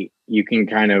way, you can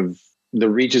kind of, the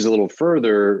reach is a little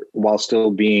further while still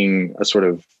being a sort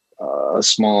of a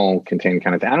small contained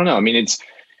kind of thing. I don't know. I mean, it's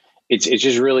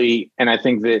just really, and I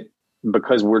think that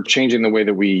because we're changing the way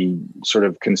that we sort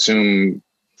of consume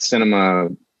cinema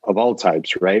of all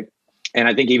types, right? And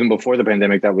I think even before the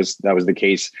pandemic, that was the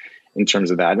case in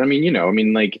terms of that. I mean, you know, I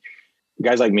mean, like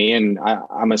guys like me, and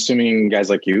I'm assuming guys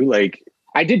like you, like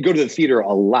I did go to the theater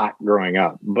a lot growing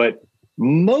up, but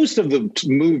most of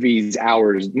the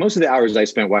hours I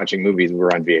spent watching movies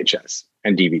were on VHS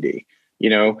and DVD, you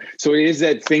know? So it is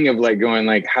that thing of like going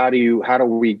like, how do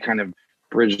we kind of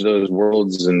bridge those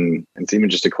worlds? And it's even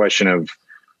just a question of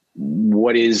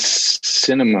what is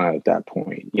cinema at that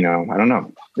point? You know, I don't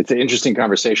know. It's an interesting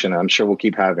conversation. I'm sure we'll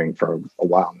keep having for a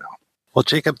while now. Well,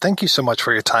 Jacob, thank you so much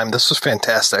for your time. This was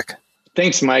fantastic.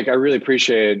 Thanks, Mike. I really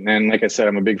appreciate it. And like I said,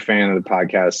 I'm a big fan of the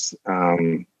podcast.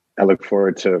 I look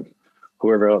forward to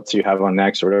whoever else you have on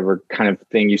next, or whatever kind of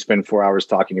thing you spend 4 hours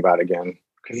talking about again.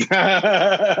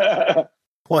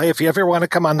 Well, hey, if you ever want to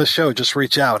come on the show, just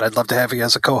reach out. I'd love to have you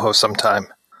as a co-host sometime.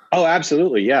 Oh,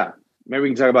 absolutely. Yeah. Maybe we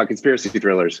can talk about conspiracy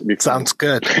thrillers. Sounds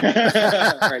good. All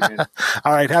right, man.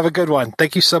 All right. Have a good one.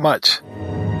 Thank you so much.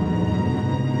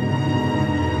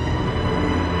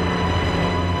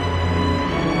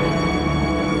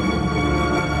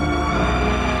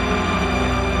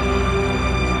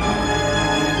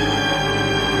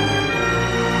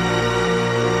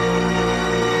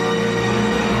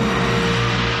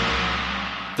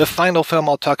 The final film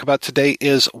I'll talk about today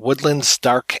is Woodlands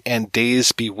Dark and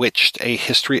Days Bewitched, A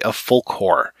History of Folk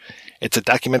Horror. It's a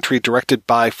documentary directed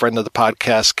by friend of the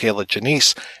podcast, Kayla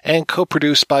Janice, and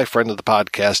co-produced by friend of the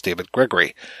podcast, David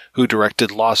Gregory, who directed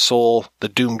Lost Soul, The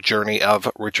Doomed Journey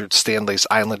of Richard Stanley's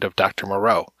Island of Dr.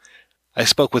 Moreau. I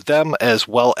spoke with them, as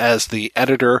well as the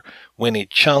editor, Winnie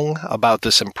Chung, about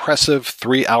this impressive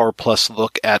 3-hour-plus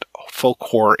look at folk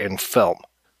horror in film.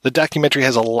 The documentary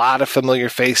has a lot of familiar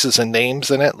faces and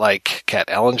names in it, like Kat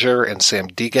Ellinger and Sam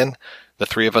Deegan. The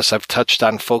three of us have touched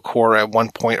on folk horror at one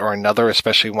point or another,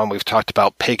 especially when we've talked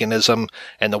about paganism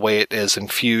and the way it is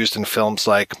infused in films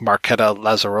like Marketa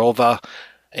Lazarova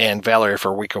and Valerie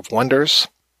for Week of Wonders,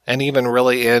 and even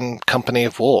really in Company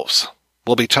of Wolves.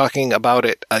 We'll be talking about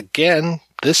it again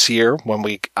this year when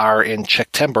we are in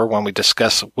September when we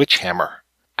discuss Witchhammer.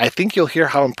 I think you'll hear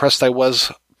how impressed I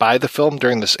was by the film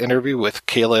during this interview with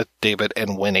Kayla, David,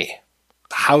 and Winnie.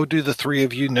 How do the three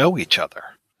of you know each other?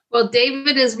 Well,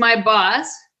 David is my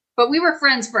boss, but we were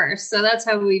friends first, so that's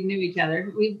how we knew each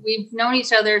other. We've known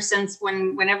each other since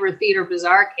whenever Theatre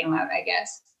Bizarre came out, I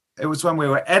guess. It was when we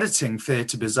were editing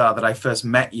Theatre Bizarre that I first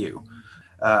met you.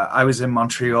 I was in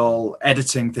Montreal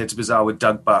editing Theatre Bizarre with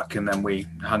Doug Buck, and then we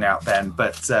hung out then.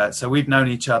 But so we'd known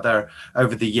each other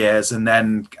over the years, and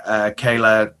then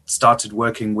Kayla started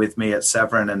working with me at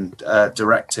Severin and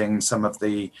directing some of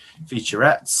the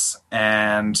featurettes,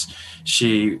 and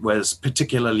she was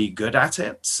particularly good at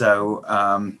it.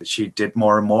 So she did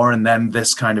more and more, and then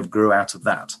this kind of grew out of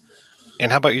that.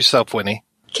 And how about yourself, Winnie?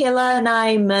 Kayla and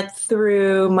I met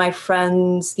through my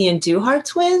friends, the Andujar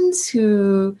twins,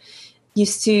 who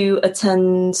used to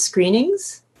attend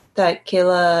screenings that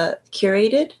Kayla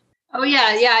curated. Oh,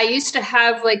 yeah. I used to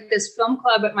have like this film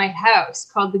club at my house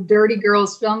called the Dirty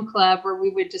Girls Film Club, where we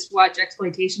would just watch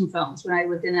exploitation films when I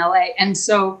lived in LA. And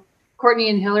so Courtney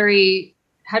and Hillary,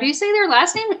 how do you say their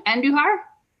last name? Andujar?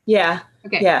 Yeah.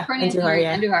 Okay. Yeah. Courtney Andujar,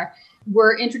 and Andujar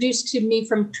were introduced to me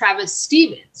from Travis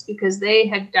Stevens because they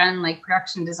had done like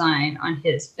production design on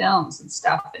his films and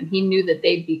stuff. And he knew that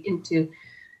they'd be into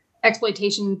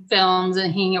exploitation films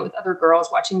and hanging out with other girls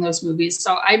watching those movies.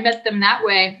 So I met them that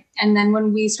way. And then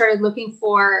when we started looking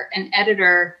for an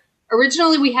editor,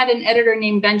 originally we had an editor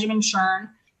named Benjamin Shern,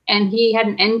 and he had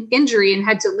an injury and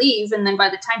had to leave. And then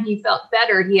by the time he felt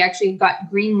better, he actually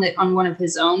got greenlit on one of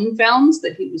his own films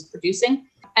that he was producing.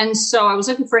 And so I was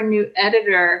looking for a new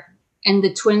editor, and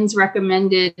the twins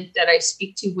recommended that I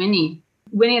speak to Winnie.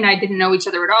 Winnie and I didn't know each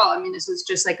other at all. I mean, this was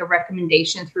just like a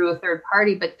recommendation through a third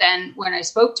party. But then when I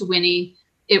spoke to Winnie,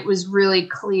 it was really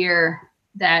clear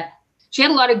that she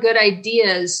had a lot of good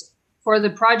ideas, for the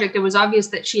project, it was obvious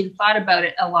that she had thought about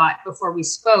it a lot before we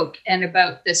spoke, and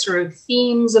about the sort of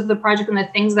themes of the project and the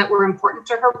things that were important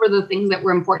to her were the things that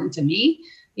were important to me,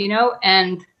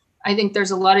 and I think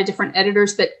there's a lot of different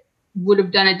editors that would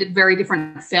have done a very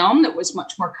different film that was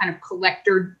much more kind of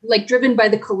collector, like driven by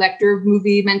the collector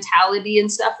movie mentality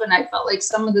and stuff. And I felt like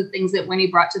some of the things that Winnie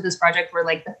brought to this project were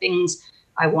like the things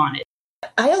I wanted.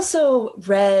 I also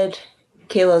read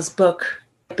Kayla's book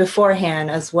beforehand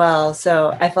as well.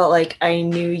 So I felt like I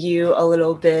knew you a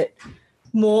little bit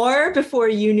more before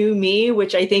you knew me,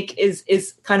 which I think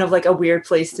is kind of like a weird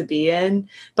place to be in.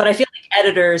 But I feel like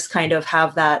editors kind of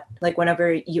have that, like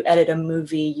whenever you edit a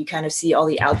movie, you kind of see all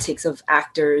the outtakes of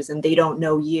actors and they don't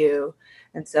know you.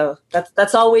 And so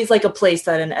that's always like a place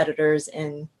that an editor's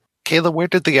in. Kayla, where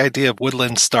did the idea of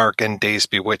Woodland Stark and Days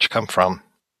Bewitched come from?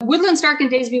 Woodland Stark and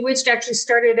Days Bewitched actually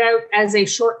started out as a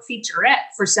short featurette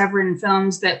for Severin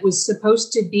Films that was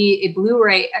supposed to be a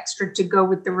Blu-ray extra to go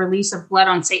with the release of Blood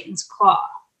on Satan's Claw.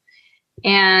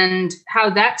 And how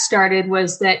that started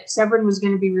was that Severin was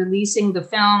going to be releasing the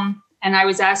film, and I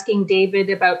was asking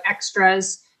David about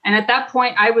extras. And at that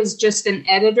point, I was just an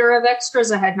editor of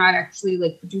extras. I had not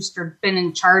actually produced or been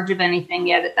in charge of anything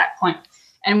yet at that point.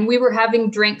 And we were having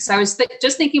drinks. I was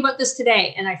just thinking about this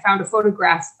today, and I found a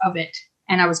photograph of it.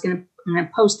 And I'm going to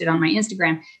post it on my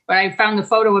Instagram. But I found the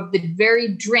photo of the very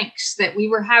drinks that we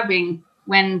were having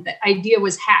when the idea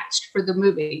was hatched for the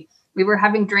movie. We were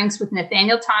having drinks with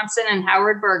Nathaniel Thompson and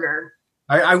Howard Berger.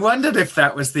 I wondered if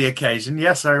that was the occasion.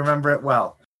 Yes, I remember it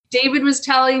well. David was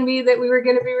telling me that we were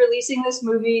going to be releasing this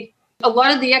movie. A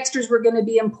lot of the extras were going to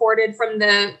be imported from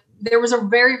there was a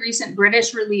very recent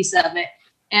British release of it.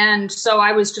 And so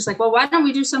I was just like, well, why don't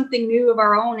we do something new of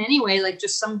our own anyway? Like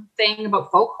just something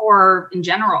about folk horror in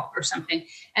general or something.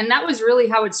 And that was really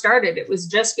how it started. It was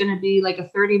just going to be like a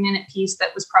 30-minute piece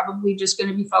that was probably just going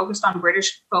to be focused on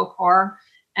British folk horror.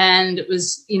 And it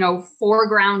was,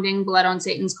 foregrounding Blood on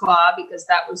Satan's Claw because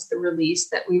that was the release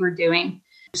that we were doing.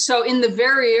 So in the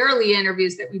very early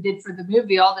interviews that we did for the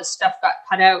movie, all this stuff got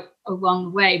cut out along the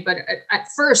way. But at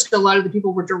first, a lot of the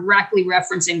people were directly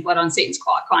referencing Blood on Satan's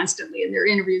Claw constantly in their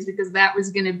interviews because that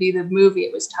was going to be the movie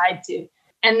it was tied to.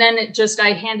 And then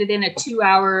I handed in a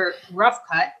 2-hour rough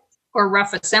cut or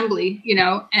rough assembly,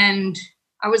 and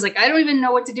I was like, I don't even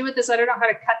know what to do with this. I don't know how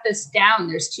to cut this down.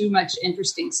 There's too much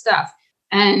interesting stuff.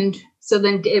 And so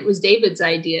then it was David's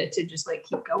idea to just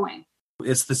keep going.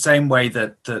 It's the same way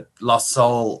that Lost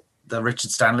Soul, the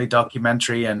Richard Stanley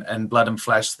documentary, and Blood and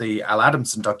Flesh, the Al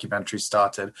Adamson documentary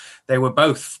started. They were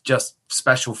both just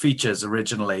special features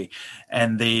originally,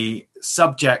 and the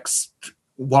subjects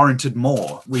warranted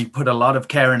more. We put a lot of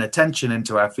care and attention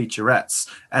into our featurettes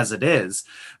as it is,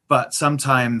 but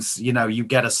sometimes, you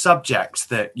get a subject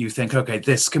that you think, okay,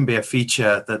 this can be a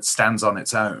feature that stands on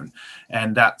its own.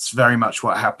 And that's very much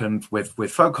what happened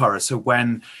with folk horror. So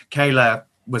when Kayla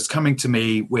was coming to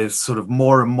me with sort of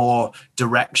more and more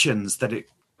directions that it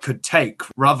could take,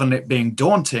 rather than it being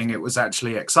daunting, it was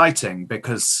actually exciting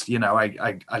because,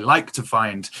 I like to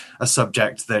find a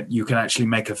subject that you can actually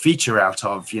make a feature out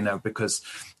of, because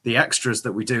the extras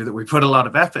that we put a lot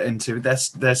of effort into,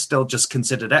 they're still just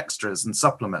considered extras and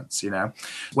supplements,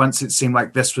 Once it seemed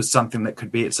like this was something that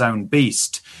could be its own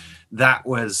beast, that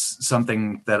was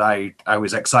something that I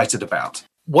was excited about.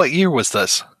 What year was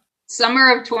this?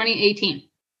 Summer of 2018.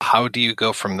 How do you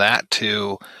go from that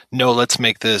to, no, let's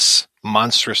make this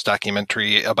monstrous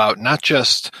documentary about not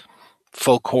just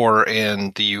folk horror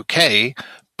in the UK,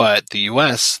 but the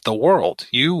US, the world?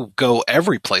 You go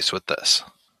every place with this.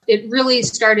 It really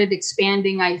started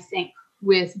expanding, I think,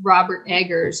 with Robert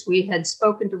Eggers. We had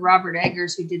spoken to Robert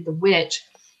Eggers, who did The Witch.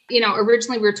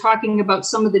 Originally we were talking about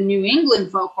some of the New England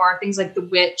folk horror, things like The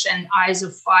Witch and Eyes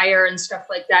of Fire and stuff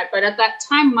like that. But at that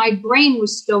time, my brain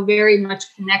was still very much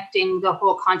connecting the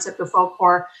whole concept of folk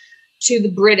horror to the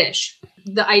British.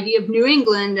 The idea of New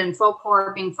England and folk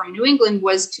horror being from New England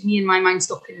was, to me, in my mind,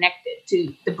 still connected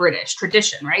to the British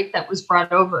tradition, right? That was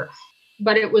brought over.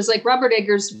 But it was like Robert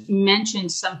Eggers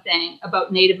mentioned something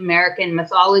about Native American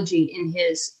mythology in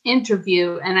his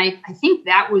interview. And I think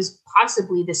that was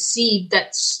possibly the seed,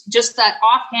 that's just that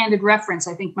offhanded reference,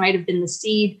 I think might have been the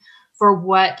seed for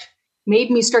what made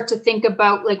me start to think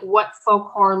about what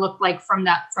folk horror looked like from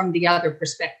the other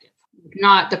perspective,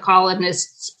 not the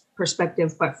colonists'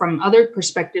 perspective, but from other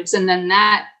perspectives. And then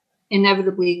that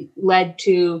inevitably led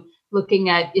to looking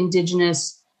at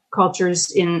Indigenous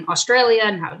cultures in Australia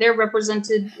and how they're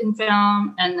represented in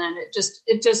film. And then it just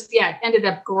ended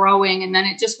up growing. And then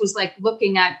it just was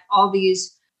looking at all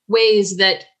these ways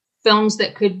that films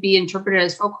that could be interpreted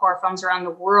as folk horror films around the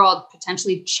world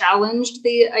potentially challenged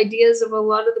the ideas of a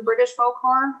lot of the British folk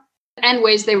horror. And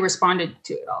ways they responded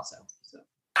to it also. So.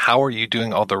 How are you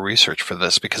doing all the research for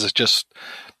this? Because it's just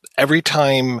every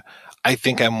time I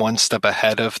think I'm one step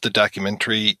ahead of the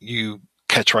documentary, you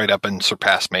catch right up and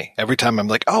surpass me. Every time I'm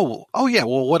like, oh yeah,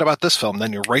 well, what about this film?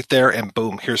 Then you're right there and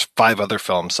boom, here's 5 other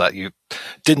films that you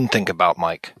didn't think about,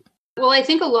 Mike. Well, I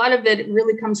think a lot of it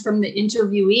really comes from the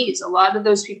interviewees. A lot of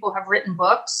those people have written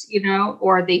books,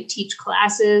 or they teach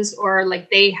classes, or like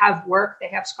they have work, they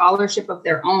have scholarship of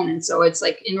their own. And so it's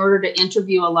like, in order to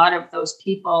interview a lot of those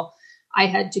people, I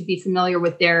had to be familiar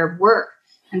with their work.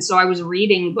 And so I was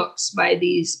reading books by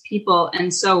these people.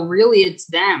 And so really it's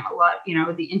them a lot,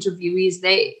 the interviewees,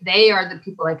 they are the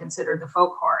people I consider the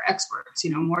folk horror experts,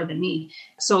 more than me.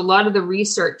 So a lot of the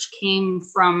research came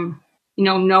from,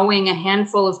 knowing a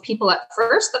handful of people at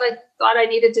first that I thought I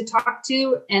needed to talk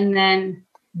to. And then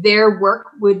their work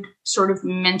would sort of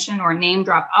mention or name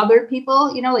drop other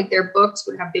people, like their books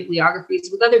would have bibliographies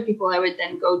with other people I would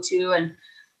then go to. And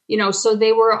so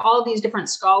they were all these different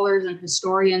scholars and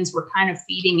historians were kind of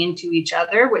feeding into each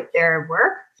other with their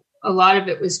work. A lot of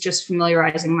it was just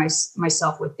familiarizing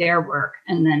myself with their work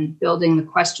and then building the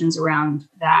questions around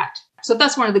that. So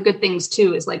that's one of the good things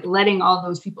too, is like letting all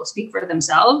those people speak for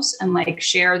themselves and like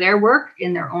share their work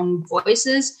in their own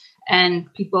voices.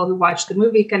 And people who watch the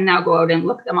movie can now go out and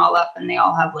look them all up, and they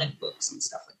all have like books and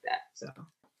stuff like that. So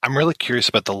I'm really curious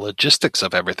about the logistics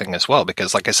of everything as well,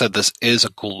 because like I said, this is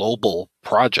a global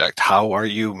project. How are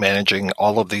you managing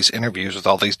all of these interviews with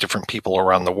all these different people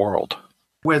around the world?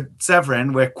 With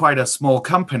Severin, we're quite a small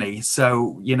company,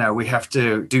 so, we have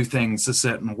to do things a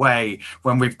certain way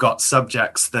when we've got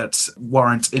subjects that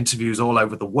warrant interviews all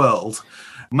over the world.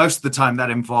 Most of the time that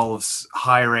involves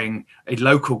hiring a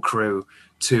local crew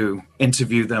to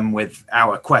interview them with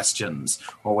our questions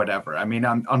or whatever. I mean,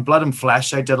 on Blood and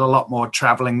Flesh, I did a lot more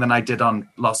traveling than I did on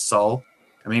Lost Soul.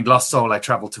 I mean, Lost Soul, I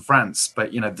traveled to France,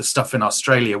 but, the stuff in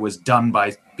Australia was done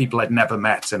by people I'd never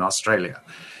met in Australia.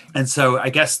 And so I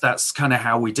guess that's kind of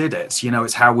how we did it.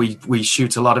 It's how we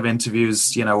shoot a lot of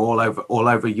interviews, all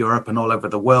over Europe and all over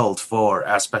the world for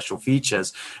our special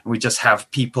features. And we just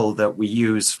have people that we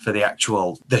use for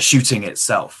the shooting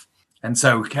itself. And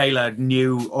so Kayla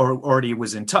knew or already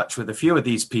was in touch with a few of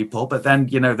these people. But then,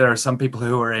 there are some people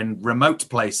who are in remote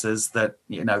places that,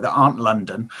 that aren't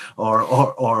London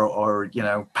or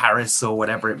Paris or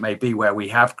whatever it may be where we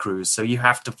have crews. So you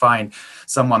have to find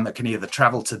someone that can either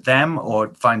travel to them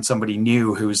or find somebody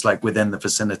new who's like within the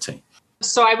vicinity.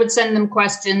 So I would send them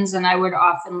questions, and I would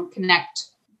often connect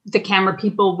the camera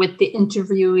people with the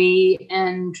interviewee.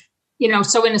 And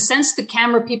so in a sense, the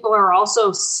camera people are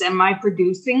also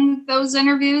semi-producing those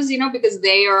interviews, because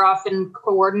they are often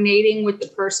coordinating with the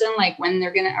person, like when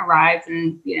they're going to arrive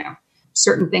and,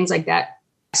 certain things like that.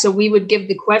 So we would give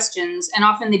the questions, and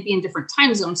often they'd be in different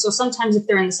time zones. So sometimes if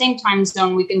they're in the same time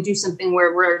zone, we can do something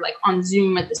where we're like on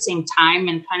Zoom at the same time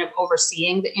and kind of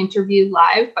overseeing the interview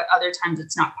live, but other times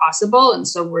it's not possible. And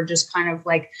so we're just kind of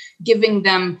like giving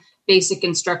them basic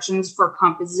instructions for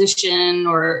composition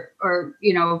or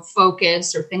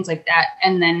focus or things like that,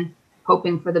 and then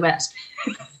hoping for the best.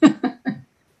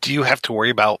 Do you have to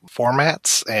worry about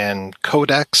formats and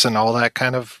codecs and all that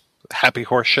kind of happy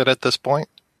horse shit at this point?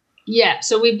 Yeah,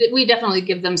 so we definitely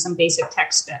give them some basic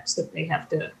tech specs that they have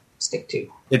to stick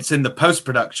to. It's in the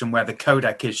post-production where the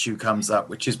codec issue comes up,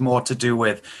 which is more to do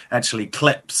with actually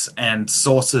clips and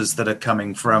sources that are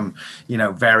coming from,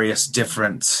 various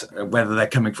different, whether they're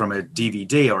coming from a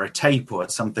DVD or a tape or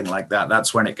something like that.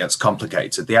 That's when it gets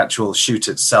complicated. The actual shoot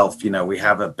itself, we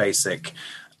have a basic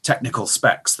technical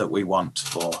specs that we want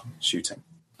for shooting.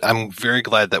 I'm very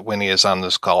glad that Winnie is on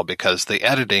this call, because the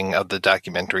editing of the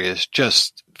documentary is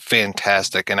just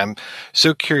fantastic. And I'm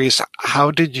so curious, how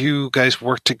did you guys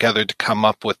work together to come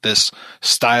up with this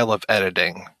style of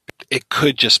editing? It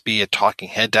could just be a talking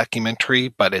head documentary,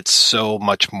 but it's so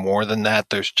much more than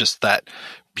that. There's just that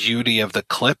beauty of the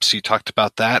clips. You talked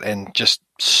about that, and just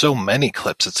so many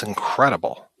clips. It's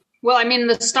incredible. Well, I mean,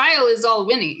 the style is all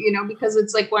Winnie, because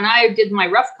it's like when I did my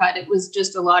rough cut, it was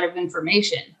just a lot of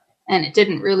information. And it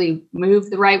didn't really move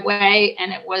the right way.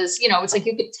 And it was, it's like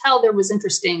you could tell there was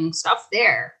interesting stuff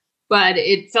there, but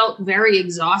it felt very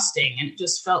exhausting. And it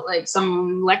just felt like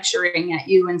someone lecturing at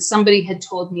you. And somebody had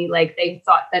told me, like, they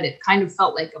thought that it kind of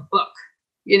felt like a book,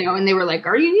 and they were like,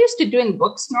 "Are you used to doing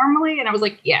books normally?" And I was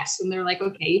like, "Yes." And they're like,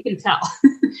 "Okay, you can tell."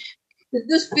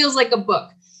 This feels like a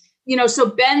book. So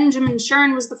Benjamin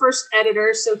Shern was the first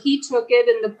editor. So he took it,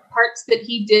 and the parts that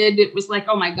he did, it was like,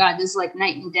 oh my God, this is like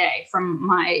night and day from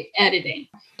my editing.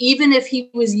 Even if he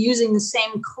was using the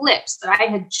same clips that I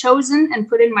had chosen and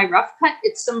put in my rough cut,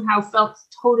 it somehow felt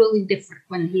totally different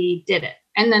when he did it.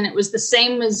 And then it was the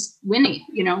same as Winnie,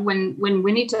 when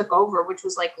Winnie took over, which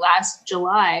was like last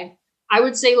July, I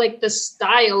would say like the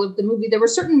style of the movie, there were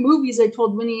certain movies I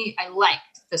told Winnie I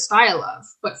liked the style of,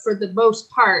 but for the most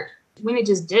part, Winnie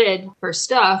just did her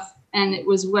stuff, and it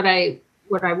was what I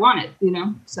wanted,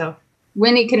 So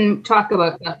Winnie can talk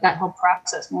about that whole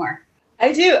process more.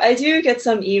 I do get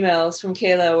some emails from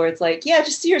Kayla where it's like, yeah,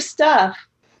 just do your stuff.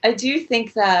 I do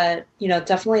think that,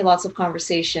 definitely lots of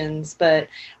conversations, but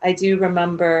I do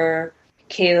remember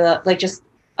Kayla, like just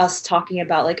us talking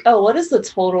about like, oh, what is the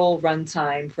total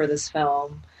runtime for this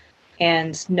film?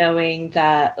 And knowing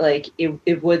that like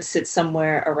it would sit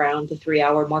somewhere around the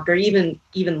 3-hour mark or even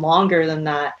longer than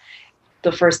that.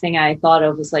 The first thing I thought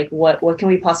of was like, what can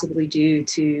we possibly do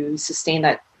to sustain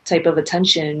that type of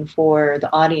attention for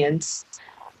the audience?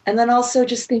 And then also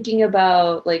just thinking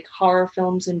about like horror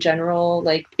films in general,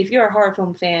 like if you're a horror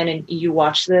film fan and you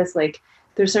watch this, like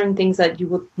there's certain things that you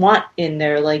would want in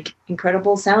there, like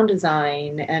incredible sound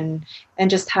design and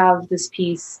just have this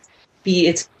piece be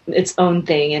its own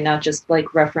thing and not just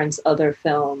like reference other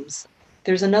films.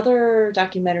 There's another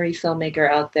documentary filmmaker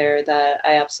out there that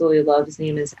I absolutely love. His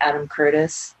name is Adam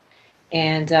Curtis.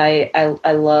 And I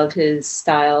love his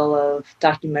style of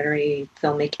documentary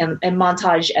filmmaking and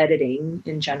montage editing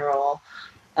in general.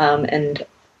 And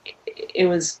it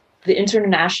was the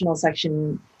international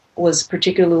section was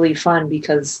particularly fun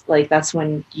because like that's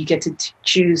when you get to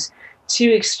choose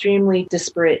two extremely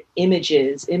disparate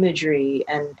imagery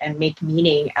and make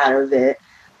meaning out of it.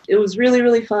 It was really,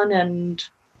 really fun and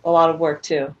a lot of work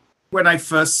too. When I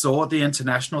first saw the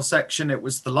international section, it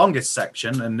was the longest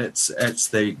section, and it's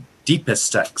the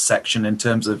deepest section in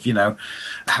terms of,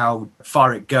 how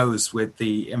far it goes with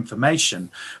the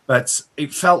information. But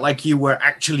it felt like you were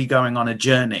actually going on a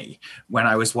journey when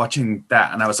I was watching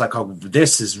that. And I was like, oh,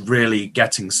 this is really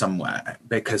getting somewhere,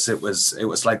 because it was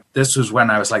like, this was when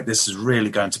I was like, this is really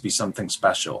going to be something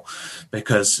special,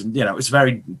 because, it's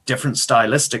very different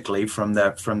stylistically from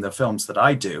the films that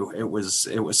I do. It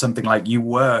was something like you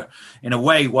were in a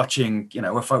way watching,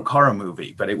 a folk horror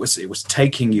movie, but it was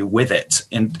taking you with it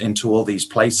into all these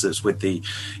places with the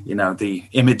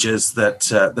images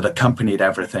that accompanied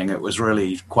everything. It was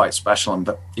really quite special, and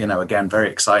again, very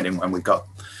exciting when we got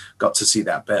to see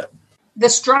that bit. The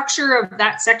structure of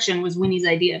that section was Winnie's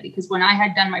idea, because when I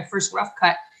had done my first rough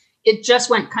cut, it just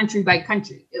went country by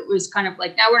country. It was kind of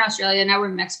like, now we're in Australia, now we're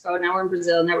in Mexico, now we're in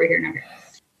Brazil, now we're here, now we're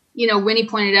here. Winnie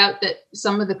pointed out that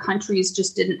some of the countries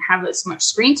just didn't have as much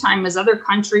screen time as other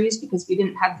countries because we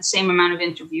didn't have the same amount of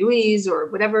interviewees or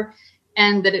whatever,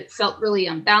 and that it felt really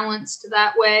unbalanced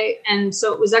that way. And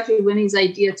so it was actually Winnie's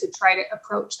idea to try to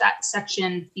approach that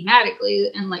section thematically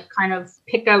and like kind of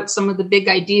pick out some of the big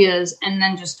ideas and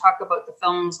then just talk about the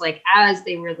films like as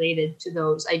they related to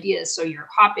those ideas. So you're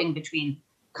hopping between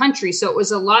countries. So it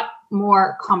was a lot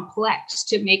more complex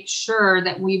to make sure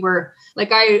that we were like,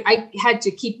 I had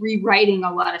to keep rewriting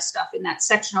a lot of stuff in that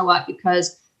section a lot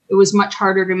because it was much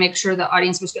harder to make sure the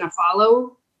audience was going to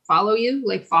follow you,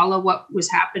 like follow what was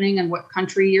happening and what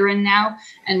country you're in now,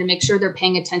 and to make sure they're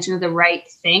paying attention to the right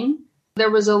thing. There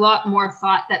was a lot more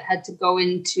thought that had to go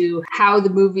into how the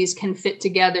movies can fit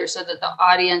together so that the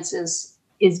audience is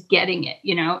getting it,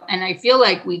 and I feel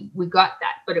like we got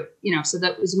that, but so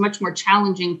that was a much more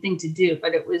challenging thing to do,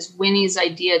 but it was Winnie's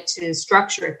idea to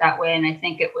structure it that way. And I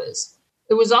think it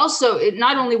was also,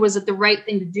 not only was it the right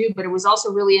thing to do, but it was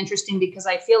also really interesting because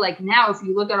I feel like now, if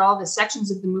you look at all the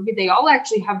sections of the movie, they all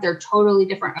actually have their totally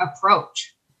different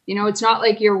approach. It's not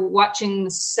like you're watching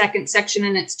the second section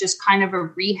and it's just kind of a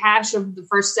rehash of the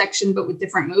first section, but with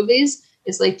different movies.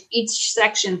 It's like each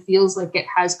section feels like it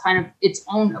has kind of its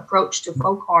own approach to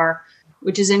folk horror,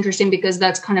 which is interesting because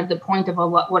that's kind of the point of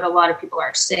what a lot of people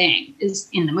are saying is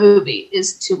in the movie,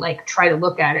 is to like try to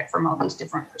look at it from all these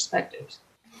different perspectives.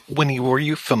 Were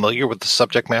you familiar with the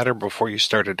subject matter before you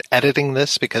started editing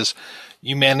this? Because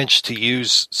you managed to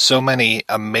use so many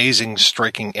amazing,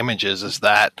 striking images. Is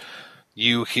that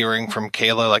you hearing from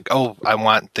Kayla, like, oh, I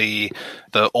want the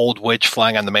old witch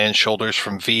flying on the man's shoulders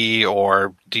from V,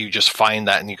 or do you just find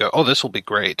that and you go, oh, this will be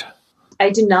great? I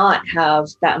did not have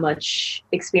that much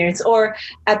experience, or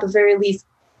at the very least,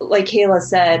 like Kayla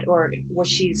said, or what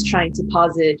she's trying to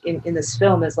posit in this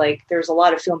film is like, there's a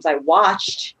lot of films I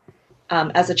watched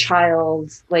as a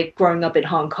child, like growing up in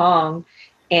Hong Kong,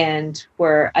 and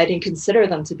where I didn't consider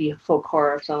them to be folk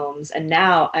horror films. And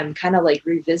now I'm kind of like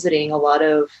revisiting a lot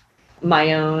of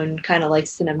my own kind of like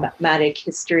cinematic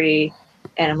history.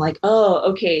 And I'm like, oh,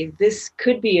 okay, this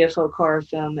could be a folk horror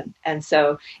film. And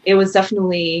so it was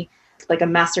definitely like a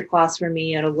masterclass for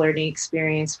me and a learning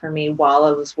experience for me while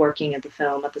I was working at the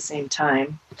film at the same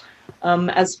time.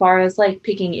 As far as like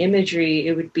picking imagery,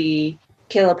 it would be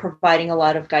Kayla providing a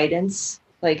lot of guidance.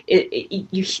 Like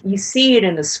you see it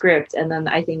in the script, and then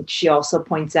I think she also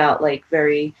points out like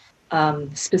very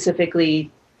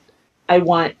specifically, I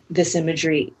want this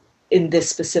imagery in this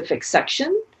specific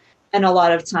section. And a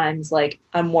lot of times, like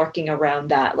I'm working around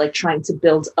that, like trying to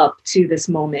build up to this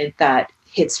moment that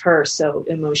hits her so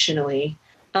emotionally.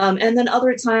 And then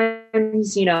other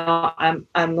times, you know,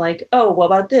 I'm like, oh, what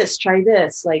about this? Try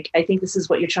this. Like, I think this is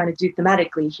what you're trying to do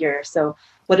thematically here. So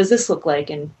what does this look like?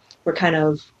 And we're kind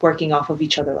of working off of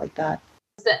each other like that.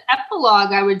 The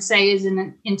epilogue, I would say, is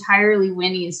an entirely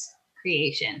Winnie's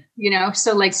creation, you know?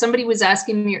 So like somebody was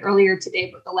asking me earlier today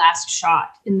about the last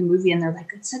shot in the movie, and they're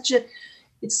like, it's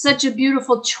such a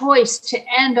beautiful choice to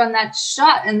end on that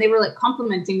shot. And they were like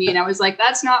complimenting me. And I was like,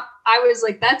 that's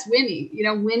Winnie, you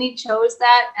know, Winnie chose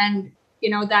that. And, you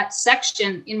know, that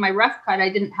section in my rough cut, I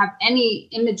didn't have any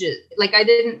images. Like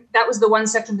that was the one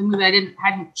section of the movie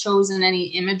hadn't chosen any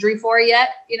imagery for yet,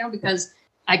 you know, because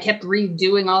I kept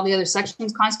redoing all the other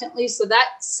sections constantly. So that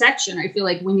section, I feel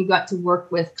like Winnie got to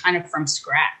work with kind of from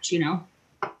scratch, you know,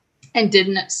 and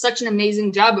did such an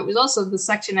amazing job. It was also the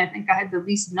section I think I had the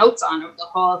least notes on of the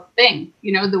whole thing,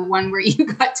 you know, the one where you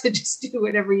got to just do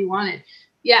whatever you wanted.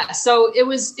 Yeah, so it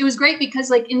was great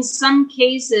because like in some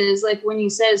cases, like when he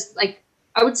says, like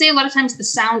I would say a lot of times the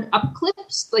sound up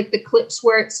clips, like the clips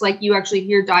where it's like you actually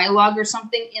hear dialogue or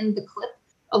something in the clip,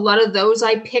 a lot of those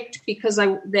I picked because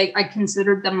I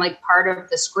considered them like part of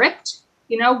the script,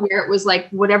 you know, where it was like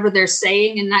whatever they're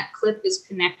saying in that clip is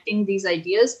connecting these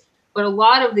ideas. But a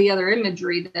lot of the other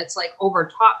imagery that's like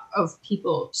over top of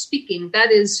people speaking,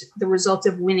 that is the result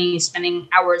of Winnie spending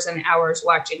hours and hours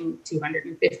watching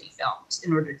 250 films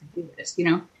in order to do this, you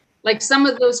know? Like some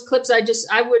of those clips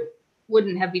I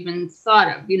wouldn't have even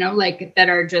thought of, you know, like that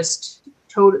are just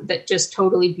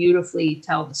totally beautifully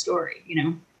tell the story, you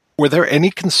know? Were there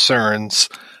any concerns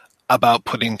about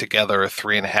putting together a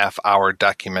 3.5-hour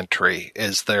documentary?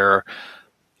 Is there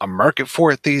a market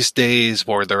for it these days?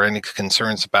 Were there any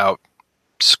concerns about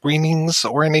screenings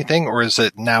or anything? Or is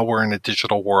it now we're in a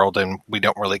digital world and we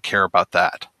don't really care about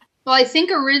that? Well, I think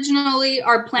originally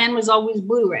our plan was always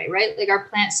Blu-ray, right? Like our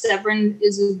plan, Severin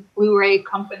is a Blu-ray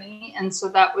company. And so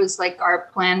that was like, our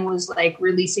plan was like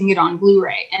releasing it on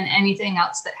Blu-ray, and anything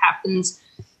else that happens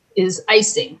is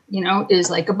icing, you know,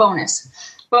 is like a bonus.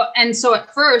 And so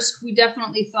at first we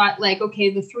definitely thought like, okay,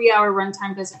 the 3-hour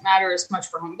runtime doesn't matter as much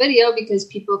for home video because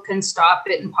people can stop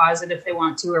it and pause it if they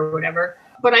want to or whatever.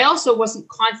 But I also wasn't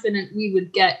confident we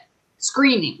would get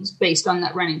screenings based on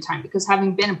that running time, because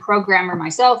having been a programmer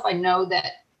myself, I know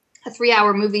that a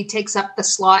 3-hour movie takes up the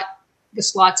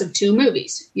slots of 2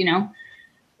 movies, you know,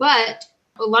 but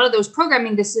a lot of those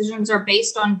programming decisions are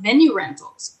based on venue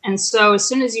rentals. And so as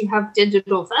soon as you have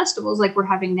digital festivals like we're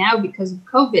having now because of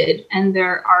COVID, and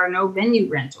there are no venue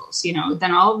rentals, you know,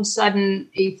 then all of a sudden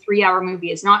a 3-hour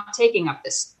movie is not taking up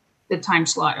the time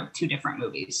slot of 2 different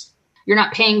movies. You're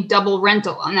not paying double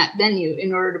rental on that venue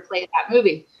in order to play that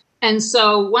movie. And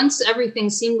so once everything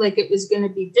seemed like it was going to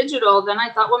be digital, then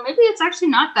I thought, well, maybe it's actually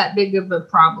not that big of a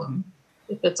problem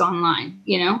if it's online,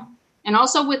 you know? And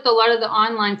also with a lot of the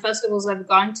online festivals I've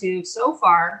gone to so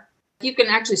far, you can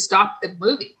actually stop the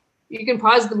movie. You can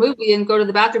pause the movie and go to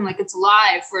the bathroom like it's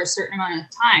live for a certain amount of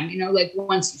time, you know, like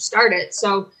once you start it.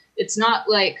 So it's not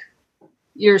like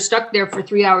you're stuck there for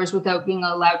 3 hours without being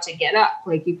allowed to get up.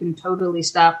 Like you can totally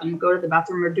stop and go to the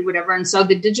bathroom or do whatever. And so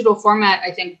the digital format,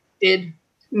 I think, did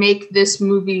make this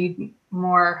movie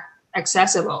more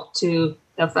accessible to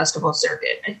the festival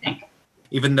circuit, I think.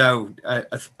 Even though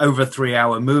over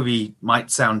 3-hour movie might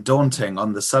sound daunting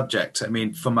on the subject, I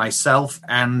mean, for myself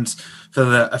and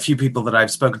for a few people that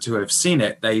I've spoken to who have seen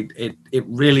it, it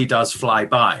really does fly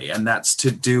by, and that's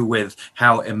to do with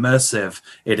how immersive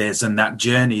it is and that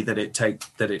journey that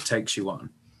it takes you on.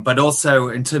 But also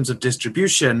in terms of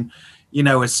distribution, you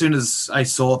know, as soon as I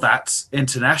saw that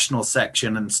international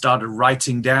section and started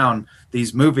writing down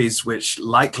these movies, which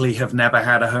likely have never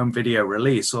had a home video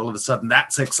release, all of a sudden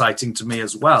that's exciting to me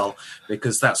as well,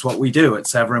 because that's what we do at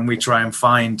Severin. We try and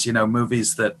find, you know,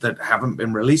 movies that haven't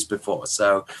been released before.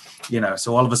 So, you know,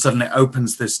 so all of a sudden it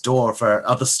opens this door for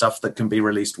other stuff that can be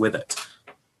released with it.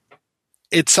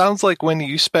 It sounds like when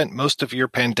you spent most of your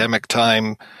pandemic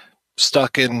time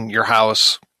stuck in your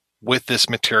house with this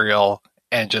material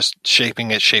and just shaping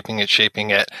it.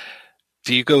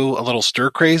 Do you go a little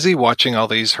stir crazy watching all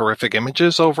these horrific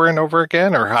images over and over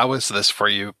again? Or how is this for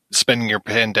you, spending your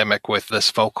pandemic with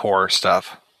this folk horror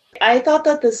stuff? I thought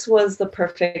that this was the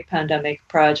perfect pandemic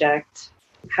project.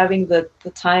 Having the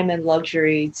time and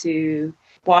luxury to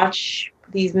watch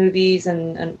these movies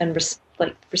and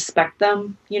respect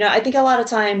them. I think a lot of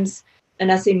times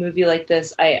an essay movie like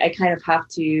this, I kind of have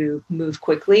to move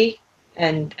quickly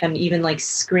and even like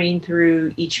screen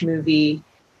through each movie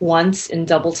once in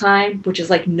double time, which is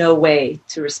like no way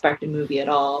to respect a movie at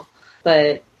all.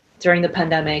 But during the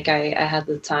pandemic, I had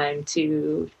the time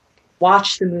to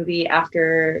watch the movie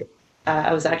after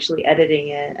I was actually editing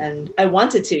it, and I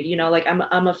wanted to,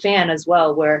 I'm a fan as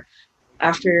well, where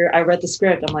after I read the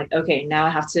script, I'm like, okay, now I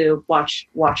have to watch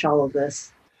all of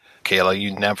this. Kayla,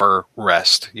 you never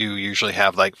rest. You usually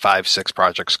have like 5-6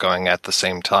 projects going at the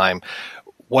same time.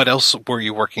 What else were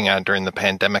you working on during the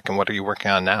pandemic, and what are you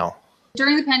working on now?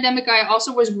 During the pandemic, I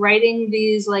also was writing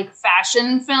these like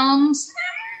fashion films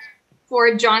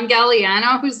for John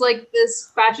Galliano, who's like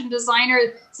this fashion designer.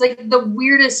 It's like the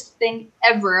weirdest thing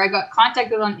ever. I got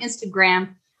contacted on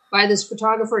Instagram by this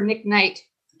photographer, Nick Knight,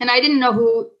 and I didn't know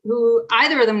who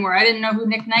either of them were. I didn't know who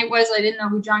Nick Knight was. I didn't know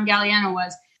who John Galliano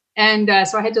was. And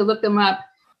so I had to look them up.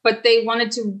 But they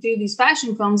wanted to do these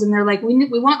fashion films, and they're like, we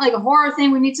want like a horror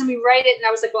thing. We need somebody to write it. And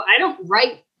I was like, well, I don't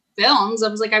write films. I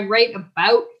was like, I write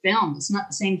about films. It's not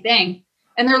the same thing.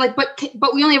 And they're like,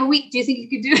 but we only have a week. Do you think you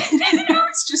could do it? And I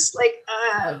was just like,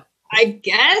 I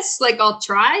guess, like, I'll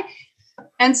try.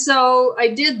 And so I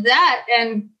did that,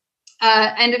 and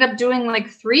ended up doing like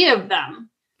 3 of them.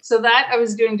 So that I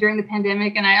was doing during the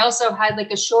pandemic. And I also had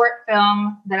like a short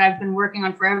film that I've been working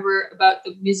on forever about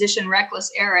the musician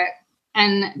Reckless Eric,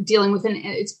 and dealing with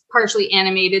it's partially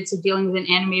animated, so dealing with an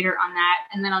animator on that.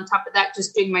 And then on top of that,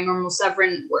 just doing my normal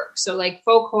Severin work. So like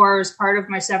folk horror is part of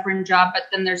my Severin job, but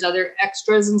then there's other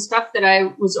extras and stuff that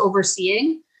I was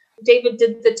overseeing. David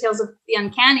did the Tales of the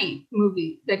Uncanny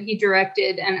movie that he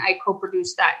directed, and I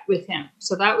co-produced that with him.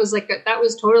 So that was that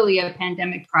was totally a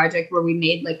pandemic project where we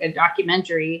made like a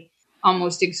documentary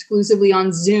almost exclusively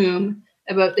on Zoom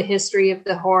about the history of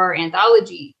the horror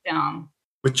anthology film.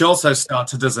 Which also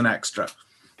started as an extra.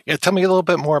 Yeah, tell me a little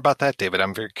bit more about that, David.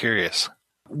 I'm very curious.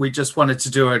 We just wanted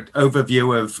to do an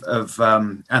overview of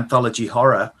anthology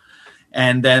horror.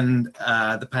 And then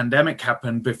the pandemic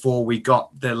happened before we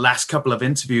got the last couple of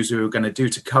interviews we were going to do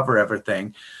to cover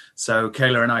everything. So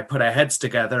Kayla and I put our heads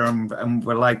together and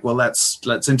we're like, well,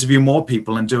 let's interview more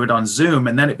people and do it on Zoom.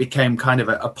 And then it became kind of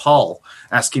a poll,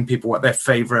 asking people what their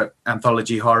favorite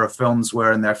anthology horror films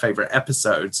were and their favorite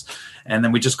episodes. And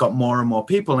then we just got more and more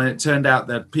people. And it turned out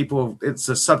that it's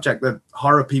a subject that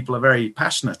horror people are very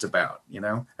passionate about.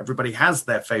 Everybody has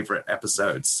their favorite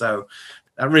episodes. So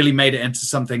that really made it into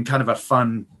something kind of a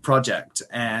fun project.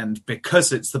 And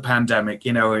because it's the pandemic,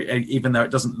 even though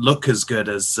it doesn't look as good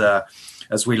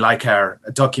as we like our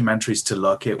documentaries to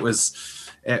look, it was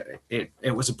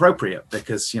appropriate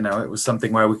because, it was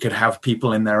something where we could have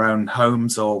people in their own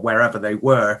homes or wherever they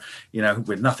were,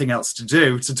 with nothing else to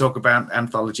do, to talk about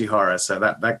anthology horror. So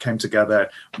that came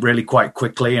together really quite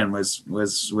quickly and was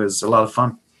a lot of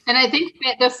fun. And I think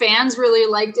the fans really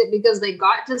liked it because they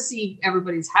got to see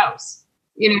everybody's house.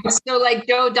 So like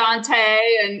Joe Dante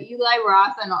and Eli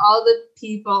Roth and all the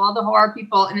people, all the horror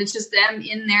people, and it's just them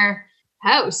in their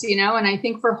house, and I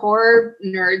think for horror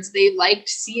nerds, they liked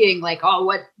seeing like, oh,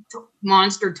 what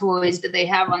monster toys do they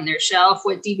have on their shelf?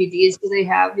 What DVDs do they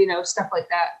have? Stuff like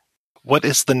that. What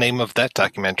is the name of that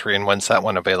documentary, and when's that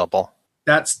one available?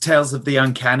 That's Tales of the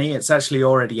Uncanny. It's actually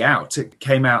already out. It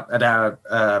came out at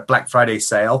our Black Friday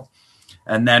sale,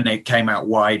 and then it came out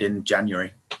wide in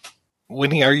January.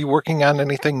 Winnie, are you working on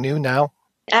anything new now?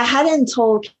 I hadn't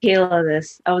told Kayla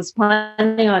this. I was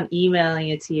planning on emailing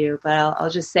it to you, but I'll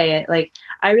just say it. Like,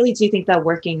 I really do think that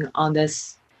working on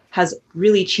this has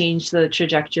really changed the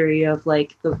trajectory of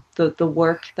like the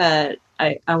work that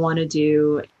I want to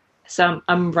do. So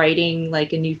I'm writing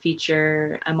like a new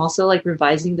feature. I'm also like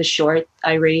revising the short.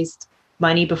 I raised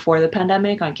money before the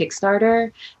pandemic on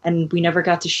Kickstarter, and we never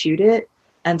got to shoot it.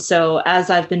 And so as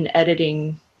I've been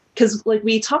editing, because like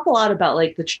we talk a lot about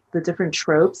like the different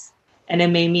tropes, and it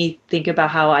made me think about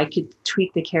how I could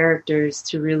tweak the characters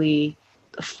to really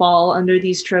fall under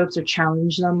these tropes or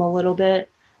challenge them a little bit.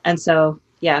 And so,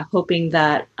 yeah, hoping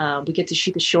that we get to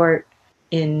shoot the short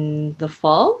in the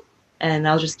fall, and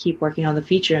I'll just keep working on the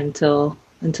feature until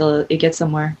it gets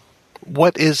somewhere.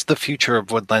 What is the future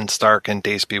of Woodland Stark and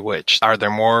Days Bewitched? Are there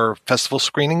more festival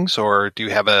screenings, or do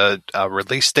you have a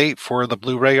release date for the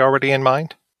Blu-ray already in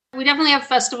mind? We definitely have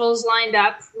festivals lined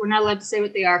up. We're not allowed to say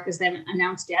what they are because they haven't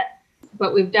announced yet.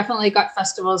 but we've definitely got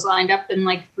festivals lined up in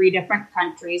like 3 different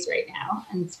countries right now,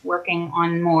 and working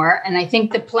on more. And I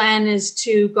think the plan is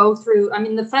to go through,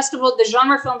 the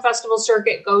genre film festival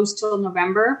circuit goes till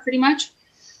November pretty much.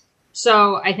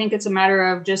 So I think it's a matter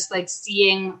of just like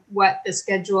seeing what the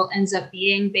schedule ends up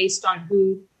being based on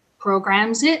who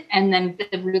programs it. And then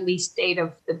the release date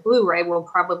of the Blu-ray will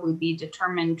probably be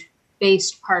determined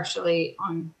based partially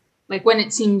on like when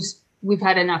it seems we've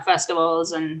had enough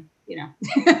festivals and,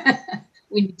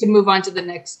 we need to move on to the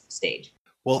next stage.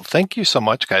 Well, thank you so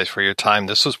much, guys, for your time.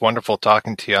 This was wonderful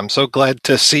talking to you. I'm so glad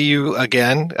to see you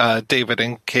again, David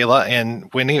and Kayla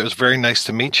and Winnie. It was very nice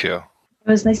to meet you. It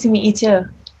was nice to meet you too.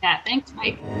 Yeah, thanks,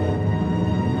 Mike.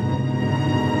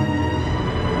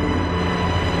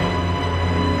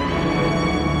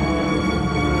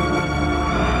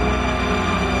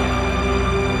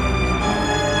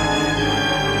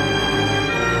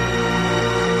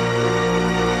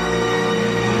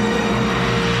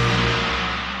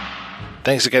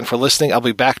 Thanks again for listening. I'll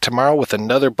be back tomorrow with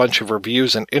another bunch of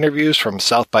reviews and interviews from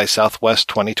South by Southwest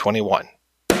 2021.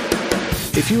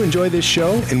 If you enjoy this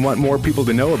show and want more people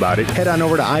to know about it, head on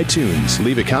over to iTunes,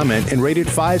 leave a comment, and rate it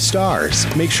 5 stars.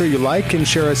 Make sure you like and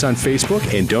share us on Facebook,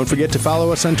 and don't forget to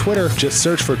follow us on Twitter. Just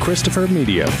search for Christopher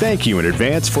Media. Thank you in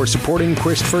advance for supporting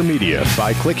Christopher Media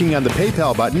by clicking on the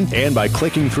PayPal button and by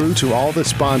clicking through to all the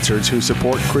sponsors who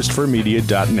support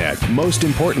ChristopherMedia.net. Most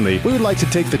importantly, we would like to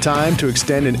take the time to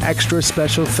extend an extra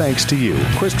special thanks to you.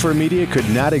 Christopher Media could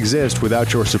not exist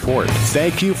without your support.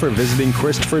 Thank you for visiting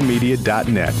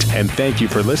ChristopherMedia.net, and thank you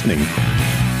for listening.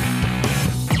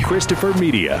 Christopher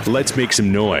Media. Let's make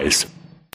some noise.